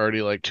like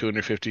already like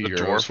 250 The euros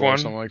dwarf for, one? or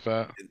something like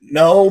that?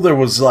 No, there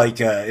was like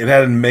it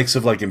had a mix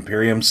of like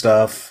Imperium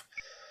stuff,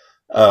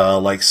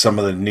 like some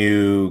of the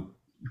new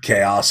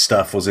Chaos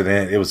stuff was in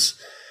it. It was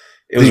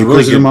The a really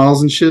Inquisitor good.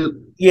 models and shit.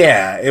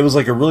 Yeah, it was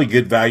like a really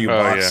good value Oh,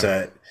 box yeah.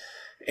 set,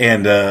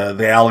 and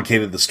they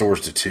allocated the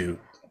stores to 2.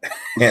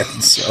 And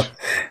so,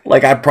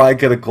 like, I probably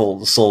could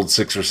have sold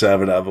 6 or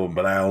 7 of them,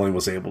 but I only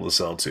was able to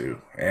sell 2.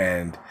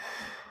 And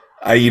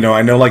I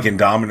know like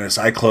Indominus,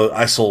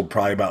 I sold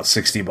probably about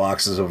 60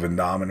 boxes of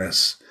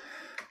Indominus.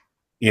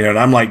 And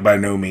I'm like by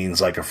no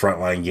means like a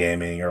Frontline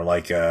Gaming or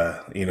like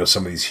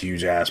some of these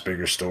huge ass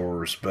bigger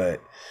stores,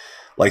 but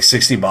like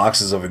 60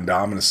 boxes of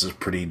Indominus is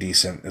pretty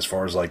decent as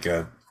far as like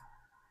a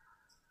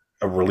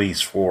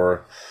release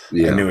for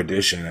a new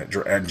edition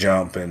at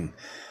Jump. And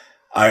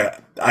I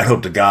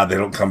hope to God they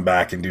don't come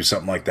back and do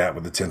something like that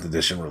with the 10th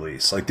edition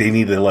release. Like they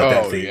need to let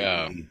that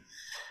thing be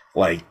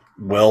like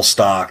well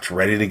stocked,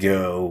 ready to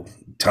go,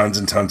 tons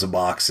and tons of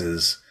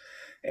boxes.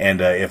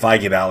 And if I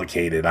get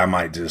allocated, I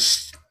might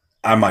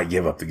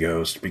give up the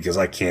Ghost because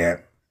I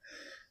can't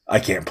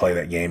play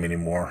that game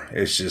anymore.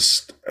 It's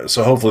just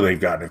so hopefully they've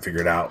gotten it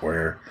figured out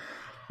where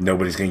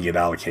nobody's going to get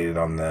allocated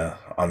on the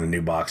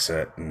new box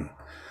set, and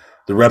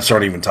the reps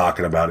aren't even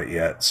talking about it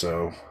yet.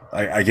 So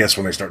I guess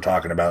when they start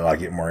talking about it, I'll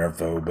get more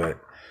info. But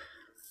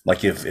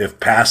like if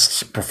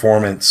past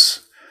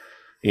performance,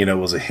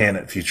 was a hint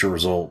at future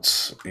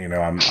results,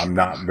 I'm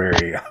not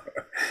very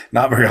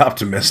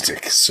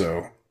optimistic.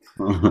 So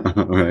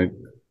Right.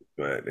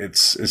 but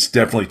it's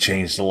definitely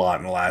changed a lot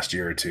in the last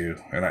year or two,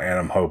 and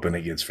I'm hoping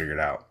it gets figured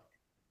out.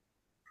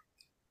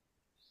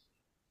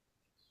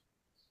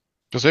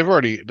 Because they've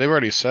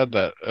already said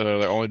that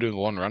they're only doing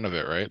 1 run of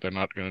it, right? They're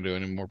not going to do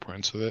any more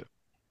prints of it.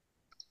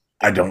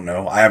 I don't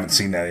know. I haven't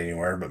seen that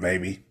anywhere, but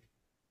maybe.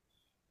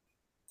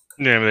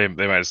 Yeah,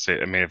 they might say.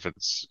 I mean, if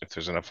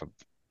there's enough of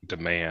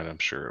demand, I'm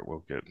sure it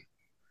will get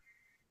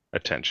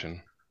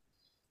attention.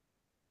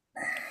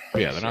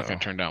 Yeah, they're not going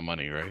to turn down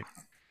money, right?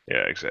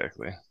 Yeah,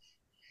 exactly.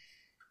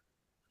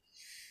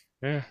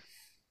 Yeah,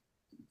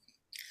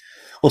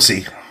 We'll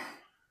see.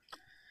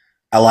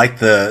 I like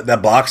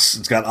that box.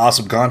 It's got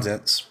awesome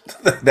contents.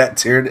 That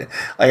Tyranid,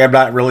 like I'm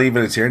not really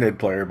even a Tyranid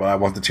player, but I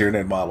want the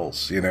Tyranid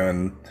models,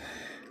 and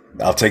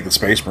I'll take the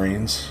Space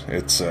Marines.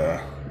 It's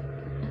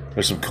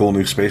there's some cool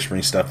new Space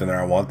Marine stuff in there.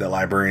 I want that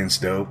Librarian's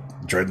dope.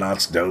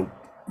 Dreadnought's dope.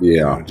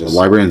 Yeah, the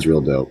Librarian's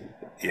real dope.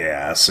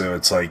 Yeah, so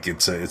it's like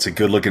it's a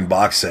good looking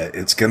box set.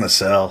 It's gonna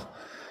sell,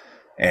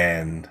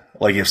 and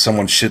like if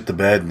someone shit the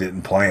bed and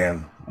didn't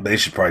plan, they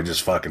should probably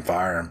just fucking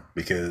fire him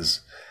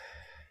because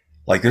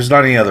like there's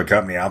not any other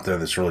company out there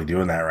that's really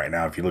doing that right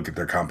now. If you look at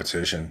their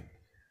competition,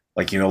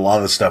 like a lot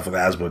of the stuff with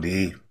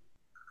Asmodee,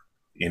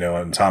 and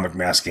Atomic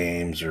Mass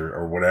Games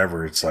or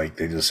whatever, it's like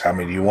they just how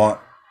many do you want?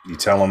 You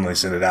tell them, they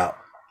send it out.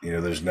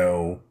 There's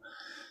no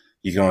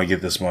you can only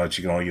get this much,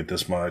 you can only get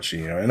this much,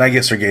 and I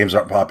guess their games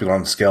aren't popular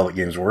on the scale that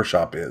Games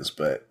Workshop is,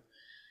 but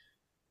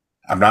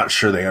I'm not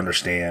sure they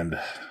understand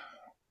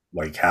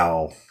like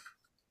how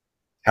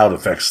it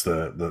affects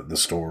the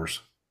stores.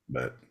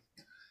 But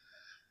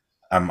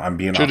I'm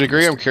being to a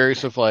degree. I'm optimistic.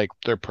 curious if like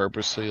they're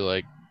purposely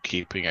like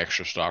keeping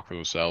extra stock for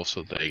themselves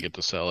so they get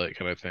to sell it,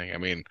 kind of thing. I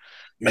mean,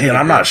 Man,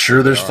 I'm not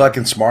sure they're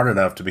fucking smart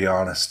enough, to be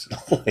honest.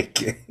 Like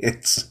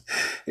it's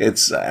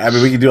I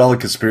mean, we can do all the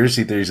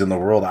conspiracy theories in the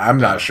world. I'm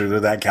not sure they're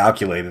that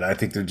calculated. I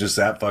think they're just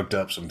that fucked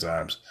up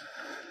sometimes.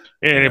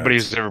 Yeah, anybody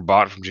who's ever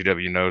bought from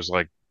GW knows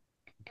like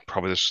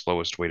probably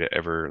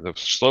the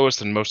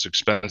slowest and most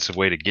expensive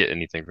way to get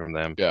anything from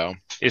them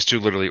is to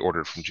literally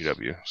order it from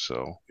GW.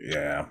 So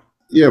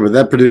yeah, but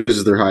that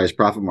produces their highest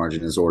profit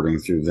margin is ordering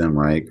through them,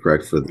 right?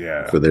 Correct for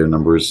their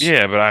numbers.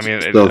 Yeah, but I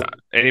mean, So-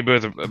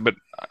 but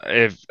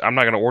if I'm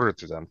not going to order it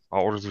through them,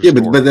 I'll order through. yeah,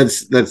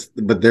 store.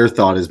 but their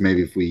thought is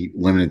maybe if we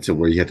limit it to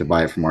where you have to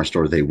buy it from our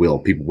store,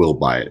 people will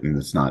buy it, and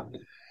it's not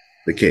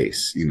the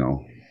case.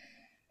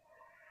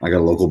 I got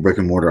a local brick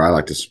and mortar I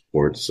like to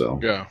support, so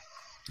yeah.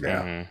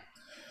 Mhm.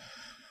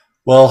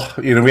 Well,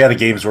 we had a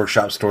Games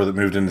Workshop store that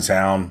moved into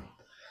town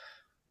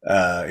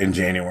in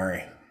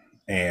January,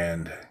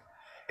 and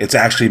it's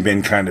actually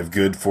been kind of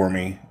good for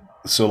me.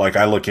 So, like,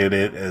 I look at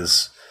it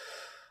as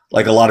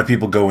like a lot of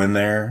people go in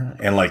there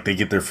and like they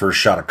get their first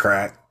shot of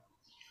crack,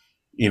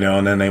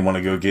 and then they want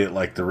to go get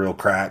like the real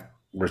crack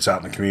where it's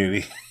out in the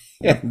community.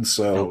 And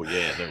so,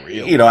 they're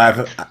real.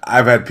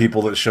 I've had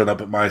people that showed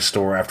up at my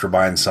store after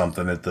buying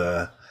something at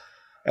the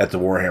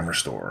Warhammer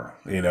store,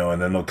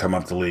 and then they'll come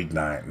up to League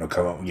Night and they'll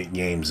come up and get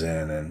games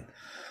in, and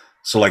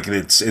so like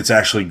it's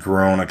actually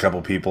grown a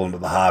couple people into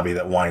the hobby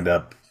that wind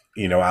up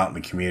out in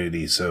the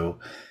community. So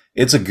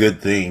it's a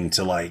good thing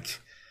to like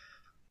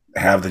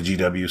have the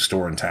GW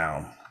store in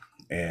town.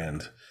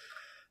 And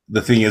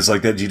the thing is,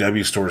 like, that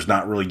GW store is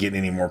not really getting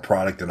any more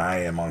product than I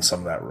am on some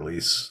of that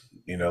release.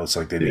 It's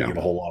like they didn't get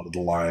a whole lot of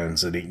the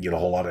Lions, they didn't get a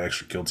whole lot of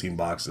extra Kill Team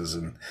boxes,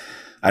 and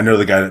I know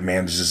the guy that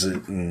manages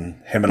it,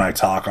 and him and I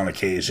talk on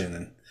occasion,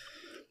 and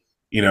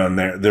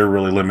and they're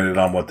really limited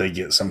on what they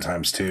get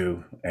sometimes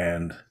too,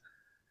 and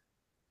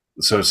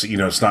so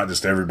it's not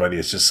just everybody.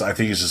 It's just I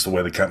think it's just the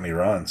way the company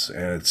runs,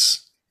 and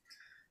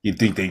you'd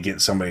think they'd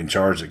get somebody in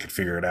charge that could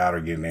figure it out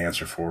or get an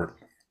answer for it.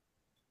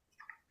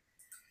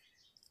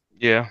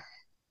 Yeah.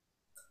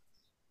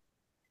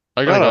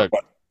 I got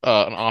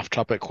an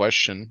off-topic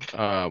question.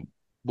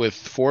 With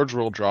Forge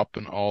World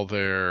dropping all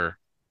their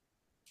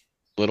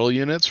little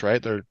units,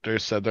 right? They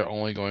said they're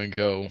only going to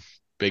go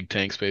big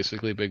tanks,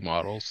 basically big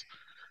models.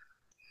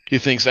 Do you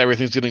think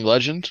everything's getting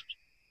Legend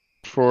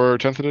for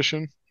 10th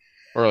edition,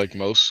 or like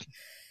most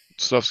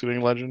stuff's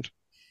getting Legend?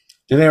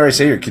 Didn't they already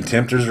say your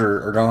Contemptors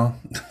are gone?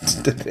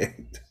 Did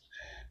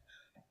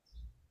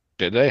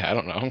they? I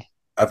don't know.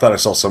 I thought I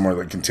saw somewhere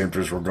that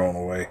Contemptors were going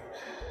away.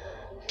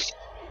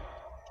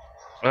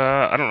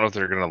 I don't know if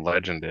they're gonna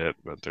Legend it,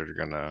 but they're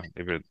gonna.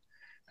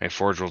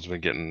 Forge World's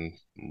been getting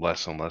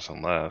less and less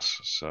and less.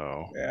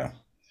 So yeah.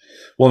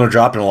 Well, they're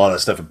dropping a lot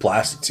of stuff in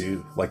plastic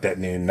too, like that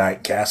new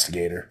Night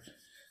Castigator.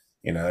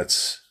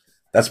 That's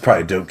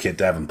probably a dope kit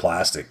to have in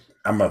plastic.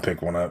 I'm gonna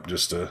pick one up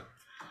just to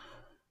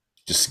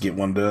get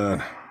one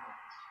done.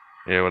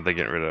 Yeah, what they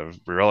getting rid of?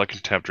 Relic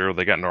Contemptor.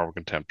 They got normal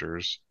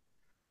Contemptors.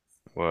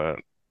 What?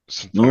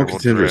 Normal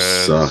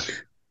Contemptors suck.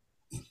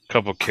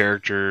 Couple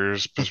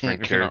characters,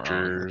 different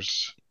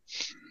characters.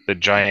 The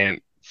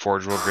giant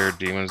Forge World Bear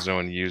Demons no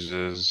one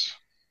uses.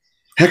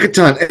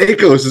 Hecaton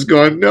Akos is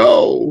gone.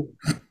 No.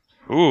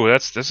 Ooh,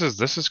 this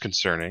is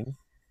concerning.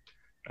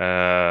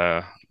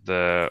 The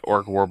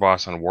Orc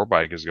Warboss on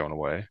Warbike is going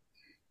away.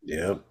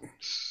 Yep.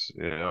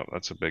 Yeah,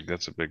 that's a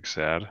big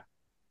sad.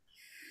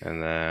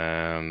 And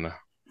then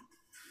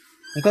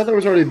I thought there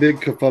was already a big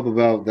kerfuffle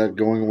about that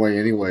going away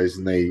anyways,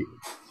 and they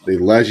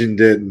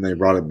legended it and they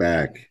brought it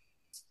back.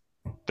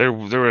 There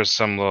was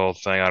some little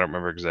thing, I don't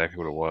remember exactly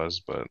what it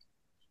was, but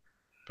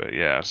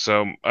yeah.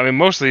 So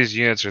most of these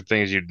units are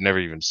things you'd never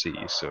even see,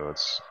 so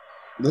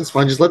that's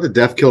fine. Just let the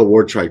Death Kill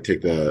Ward Trike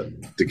take the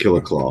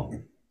Killer Claw.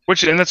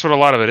 And that's what a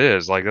lot of it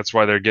is. Like that's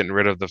why they're getting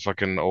rid of the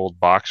fucking old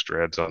box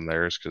dreads on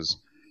theirs, because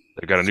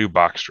they've got a new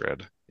box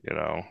dread,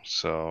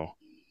 so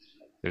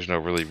there's no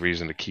really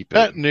reason to keep it.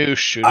 That new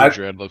shooting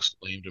dread looks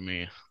lame to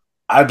me.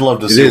 I'd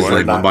love to see it.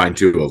 Like I'm buying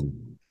 2 of them.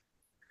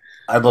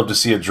 I'd love to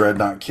see a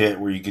Dreadnought kit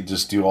where you could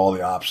just do all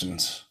the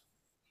options.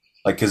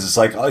 Like, because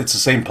it's the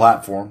same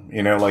platform,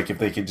 like if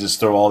they could just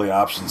throw all the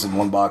options in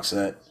one box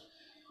set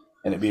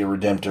and it'd be a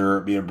Redemptor, or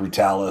it'd be a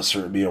Brutalis, or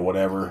it'd be a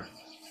whatever,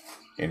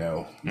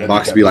 The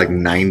box would be like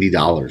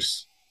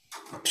 $90.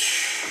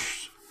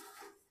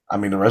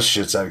 The rest of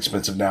shit's that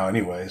expensive now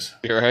anyways.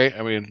 You're right.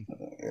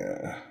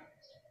 Yeah.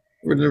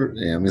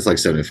 It's like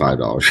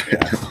 $75.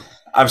 Yeah.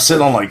 I've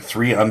sit on like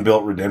 3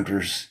 unbuilt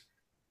Redemptors.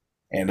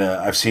 And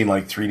I've seen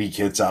like 3D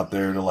kits out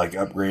there to like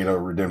upgrade a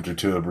Redemptor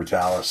to a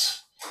Brutalis.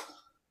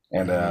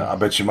 And I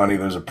bet you money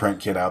there's a print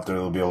kit out there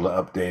that'll be able to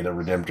update a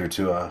Redemptor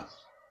to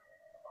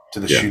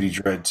the Shooty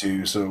Dread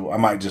too. So I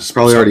might just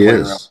probably already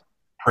is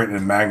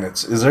printing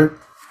magnets. Is there?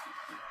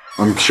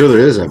 I'm sure there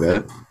is. I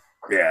bet.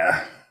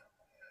 Yeah.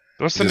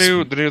 What's the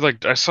new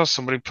like? I saw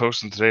somebody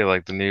posting today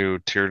like the new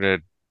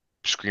Tyranid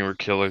Screamer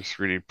Killer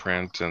 3D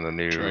print and the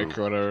new Trike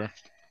or whatever.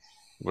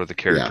 What the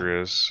character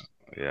is.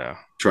 Yeah.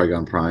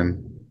 Trigon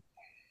Prime.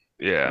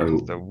 Yeah,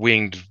 the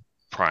winged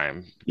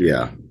Prime.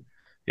 Yeah.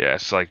 Yeah,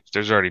 it's like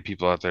there's already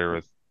people out there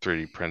with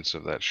 3D prints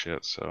of that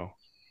shit, so.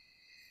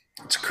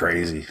 It's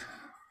crazy.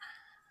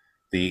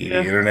 The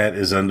internet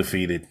is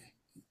undefeated.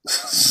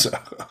 So.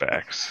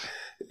 Facts.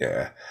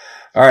 Yeah.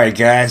 All right,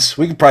 guys.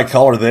 We can probably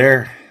call her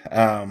there.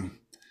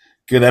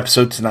 Good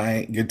episode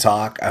tonight. Good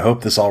talk. I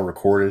hope this all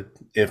recorded.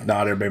 If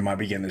not, everybody might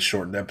be getting a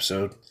shortened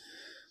episode.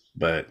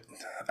 But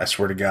I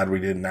swear to God, we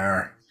did an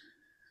hour.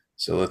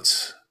 So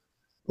let's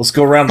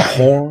go around the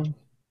horn.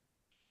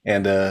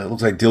 And it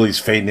looks like Dilly's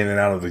fading in and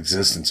out of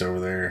existence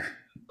over there.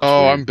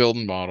 Oh, I'm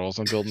building models.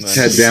 I'm building that.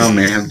 Head down,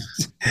 man.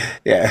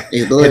 Yeah.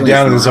 Head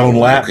down in his own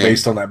lap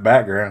based on that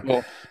background.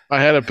 Well, I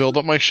had to build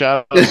up my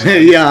shadows.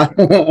 Yeah. I had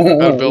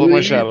to build up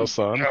my shadows,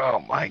 son.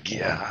 Oh, my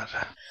God.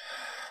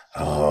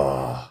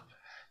 Oh.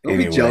 Don't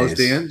be jealous,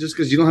 Dan, just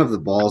because you don't have the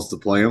balls to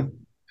play them.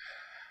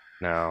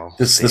 No.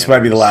 This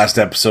might be the last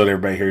episode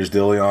everybody hears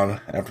Dilly on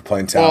after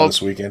playing Tau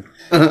this weekend.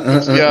 Yeah,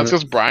 it's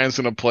because Brian's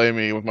going to play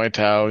me with my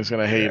Tau. He's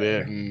going to hate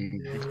it.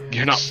 And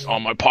you're not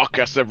on my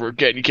podcast ever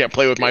again. You can't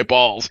play with my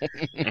balls. So,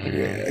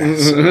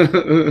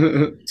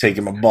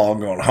 taking my ball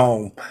and going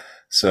home.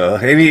 So,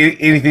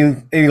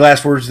 any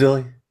last words,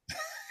 Dilly?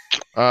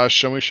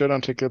 Show Me Showdown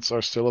tickets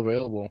are still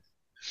available.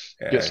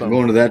 Yeah, I'm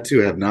going to that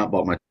too. I have not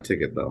bought my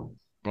ticket, though.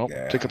 Well,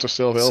 tickets are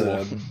still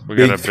available. We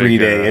got a big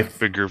 3-day.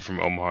 Big group from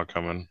Omaha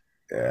coming.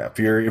 Yeah, if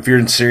you're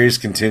in serious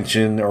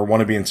contention or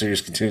want to be in serious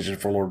contention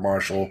for Lord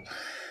Marshal,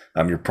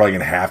 you're probably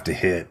gonna have to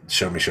hit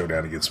Show Me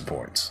Showdown to get some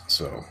points.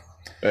 So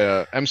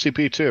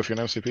MCP too, if you're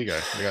an MCP guy,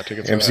 you got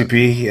tickets.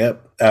 MCP,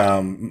 yep.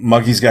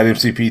 Monkey's got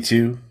MCP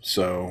too.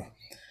 So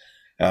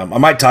I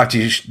might talk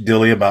to you,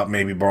 Dilly, about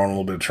maybe borrowing a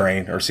little bit of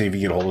train or see if you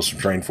can get a hold of some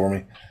train for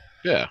me.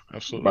 Yeah,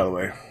 absolutely. By the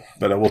way,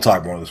 but we'll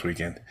talk more this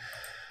weekend.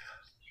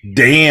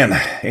 Dan,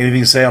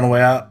 anything to say on the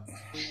way out?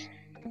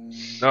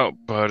 No,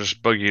 but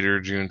just Bug Eater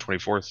June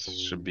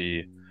 24th should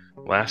be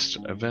last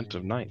event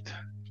of night.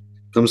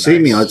 Come see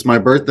me. It's my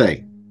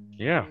birthday.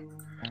 Yeah,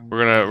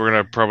 we're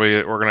gonna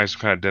probably organize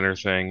some kind of dinner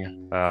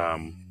thing.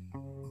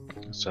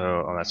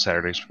 So on that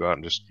Saturday, so we go out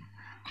and just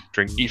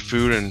eat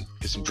food, and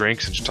get some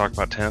drinks, and just talk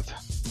about 10th.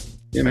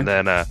 Yeah, man.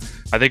 And then I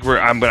think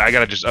I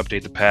gotta just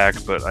update the pack,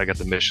 but I got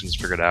the missions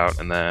figured out,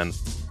 and then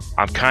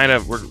that's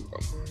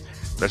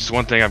the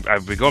one thing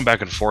I've been going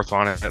back and forth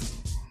on it.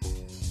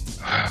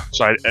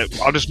 So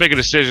I'll just make a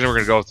decision. We're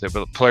gonna go with it,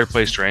 but player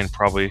place terrain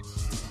probably.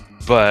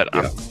 But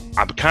yeah.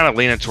 I'm kind of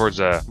leaning towards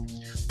a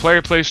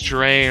player place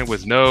terrain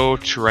with no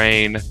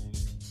terrain.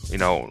 You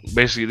know,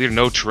 basically either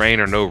no terrain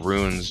or no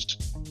runes.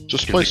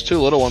 Just place 2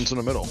 little ones in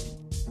the middle.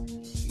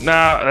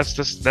 Nah,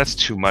 that's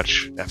too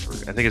much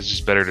effort. I think it's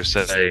just better to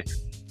say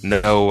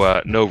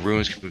no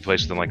runes can be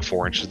placed within like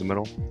 4 inches in the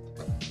middle,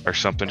 or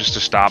something, just to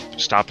stop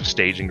a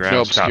staging ground.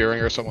 No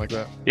obscuring or something like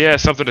that. Yeah,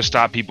 something to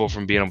stop people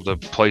from being able to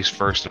place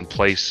first and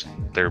place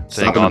their thing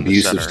Stop an on the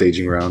abuse center. of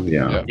staging ground.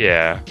 Yeah.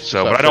 Yeah.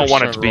 So, but I don't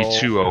want it to be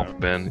too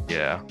open.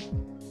 Yeah.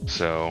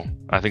 So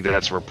I think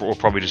that's where we'll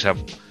probably just have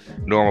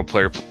normal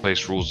player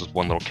place rules with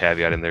one little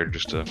caveat in there,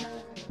 just to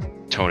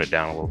tone it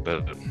down a little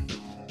bit.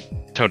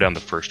 Tone down the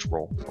first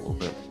roll a little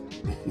bit.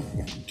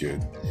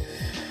 Good.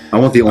 I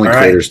want the only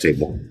craters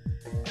table.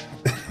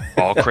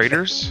 All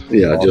craters?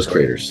 Yeah, just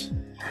craters.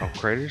 All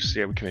craters?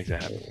 Yeah, we can make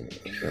that happen.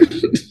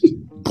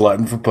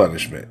 Glutton for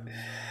punishment.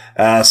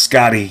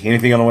 Scotty,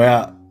 anything on the way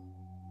out?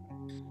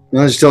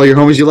 No, just tell your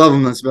homies you love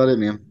them. That's about it,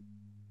 man.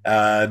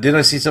 Didn't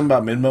I see something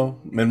about Minmo?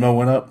 Minmo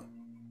went up?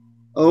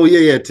 Oh,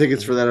 yeah.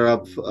 Tickets for that are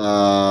up.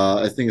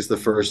 I think it's the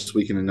first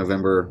weekend in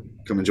November.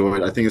 Come enjoy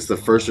it. I think it's the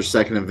first or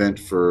second event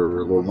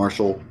for Lord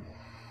Marshall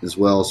as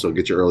well. So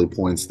get your early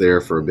points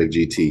there for a big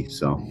GT.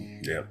 So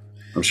yeah,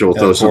 I'm sure we'll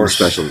throw something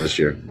special this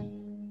year.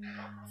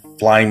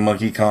 Flying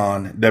Monkey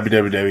Con,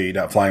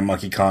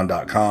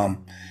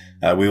 www.flyingmonkeycon.com.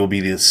 We will be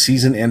the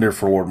season ender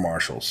for Lord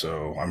Marshall.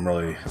 So I'm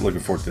really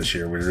looking forward to this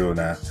year. We're doing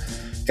that.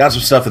 Got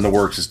some stuff in the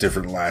works that's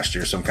different than last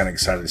year. So I'm kind of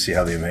excited to see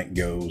how the event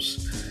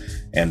goes.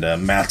 And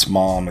Matt's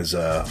mom is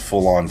a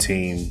full-on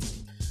team,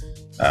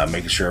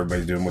 making sure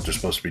everybody's doing what they're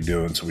supposed to be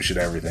doing. So we should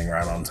have everything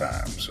right on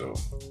time. So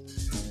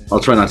I'll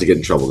try not to get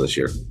in trouble this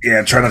year.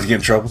 Yeah, try not to get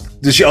in trouble.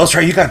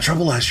 You got in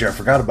trouble last year. I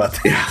forgot about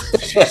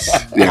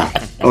that. Yeah.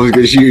 You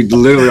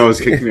literally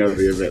always kicked me out of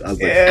the event. I was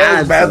like,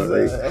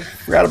 I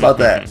forgot about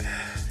that.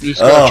 You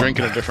just got to drink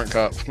in a different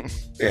cup.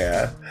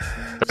 Yeah.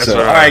 So,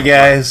 all right,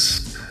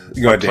 guys.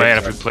 Go ahead, plan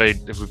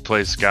if we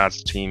play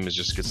Scott's team is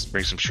just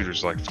bring some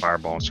shooters like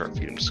Fireball and start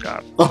feeding to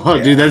Scott. Oh,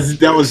 yeah. Dude,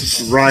 that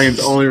was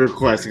Ryan's only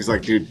request. He's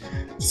like, dude,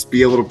 just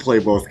be able to play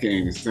both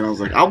games. And I was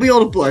like, I'll be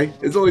able to play.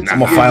 It's only I'm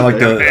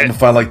gonna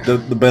find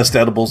the best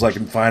edibles I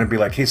can find and be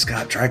like, hey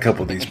Scott, try a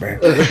couple of these, man.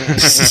 We're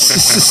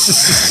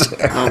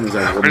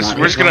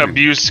just gonna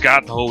abuse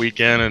Scott the whole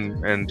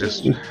weekend and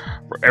just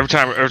every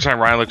time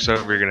Ryan looks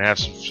over, you're gonna have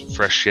some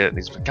fresh shit, and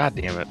he's like, God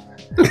damn it.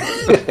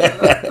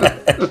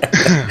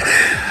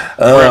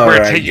 We're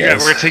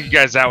gonna take you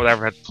guys out without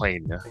ever having to play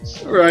you.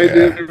 So. Right,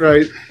 dude,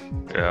 right.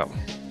 Yeah.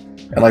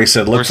 And like I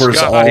said, look for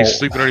us all. He's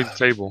sleeping underneath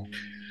the table.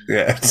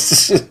 Yeah.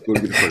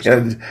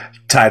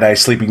 Tie-dye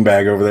sleeping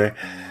bag over there.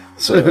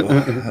 So,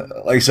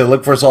 like I said,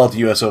 look for us all at the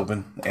U.S.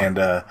 Open. And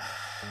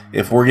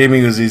if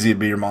Wargaming was easy, it'd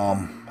be your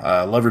mom.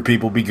 Love your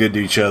people, be good to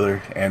each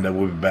other, and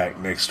we'll be back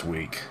next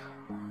week.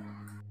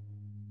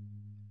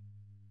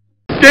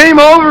 Game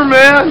over,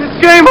 man.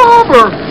 It's game over.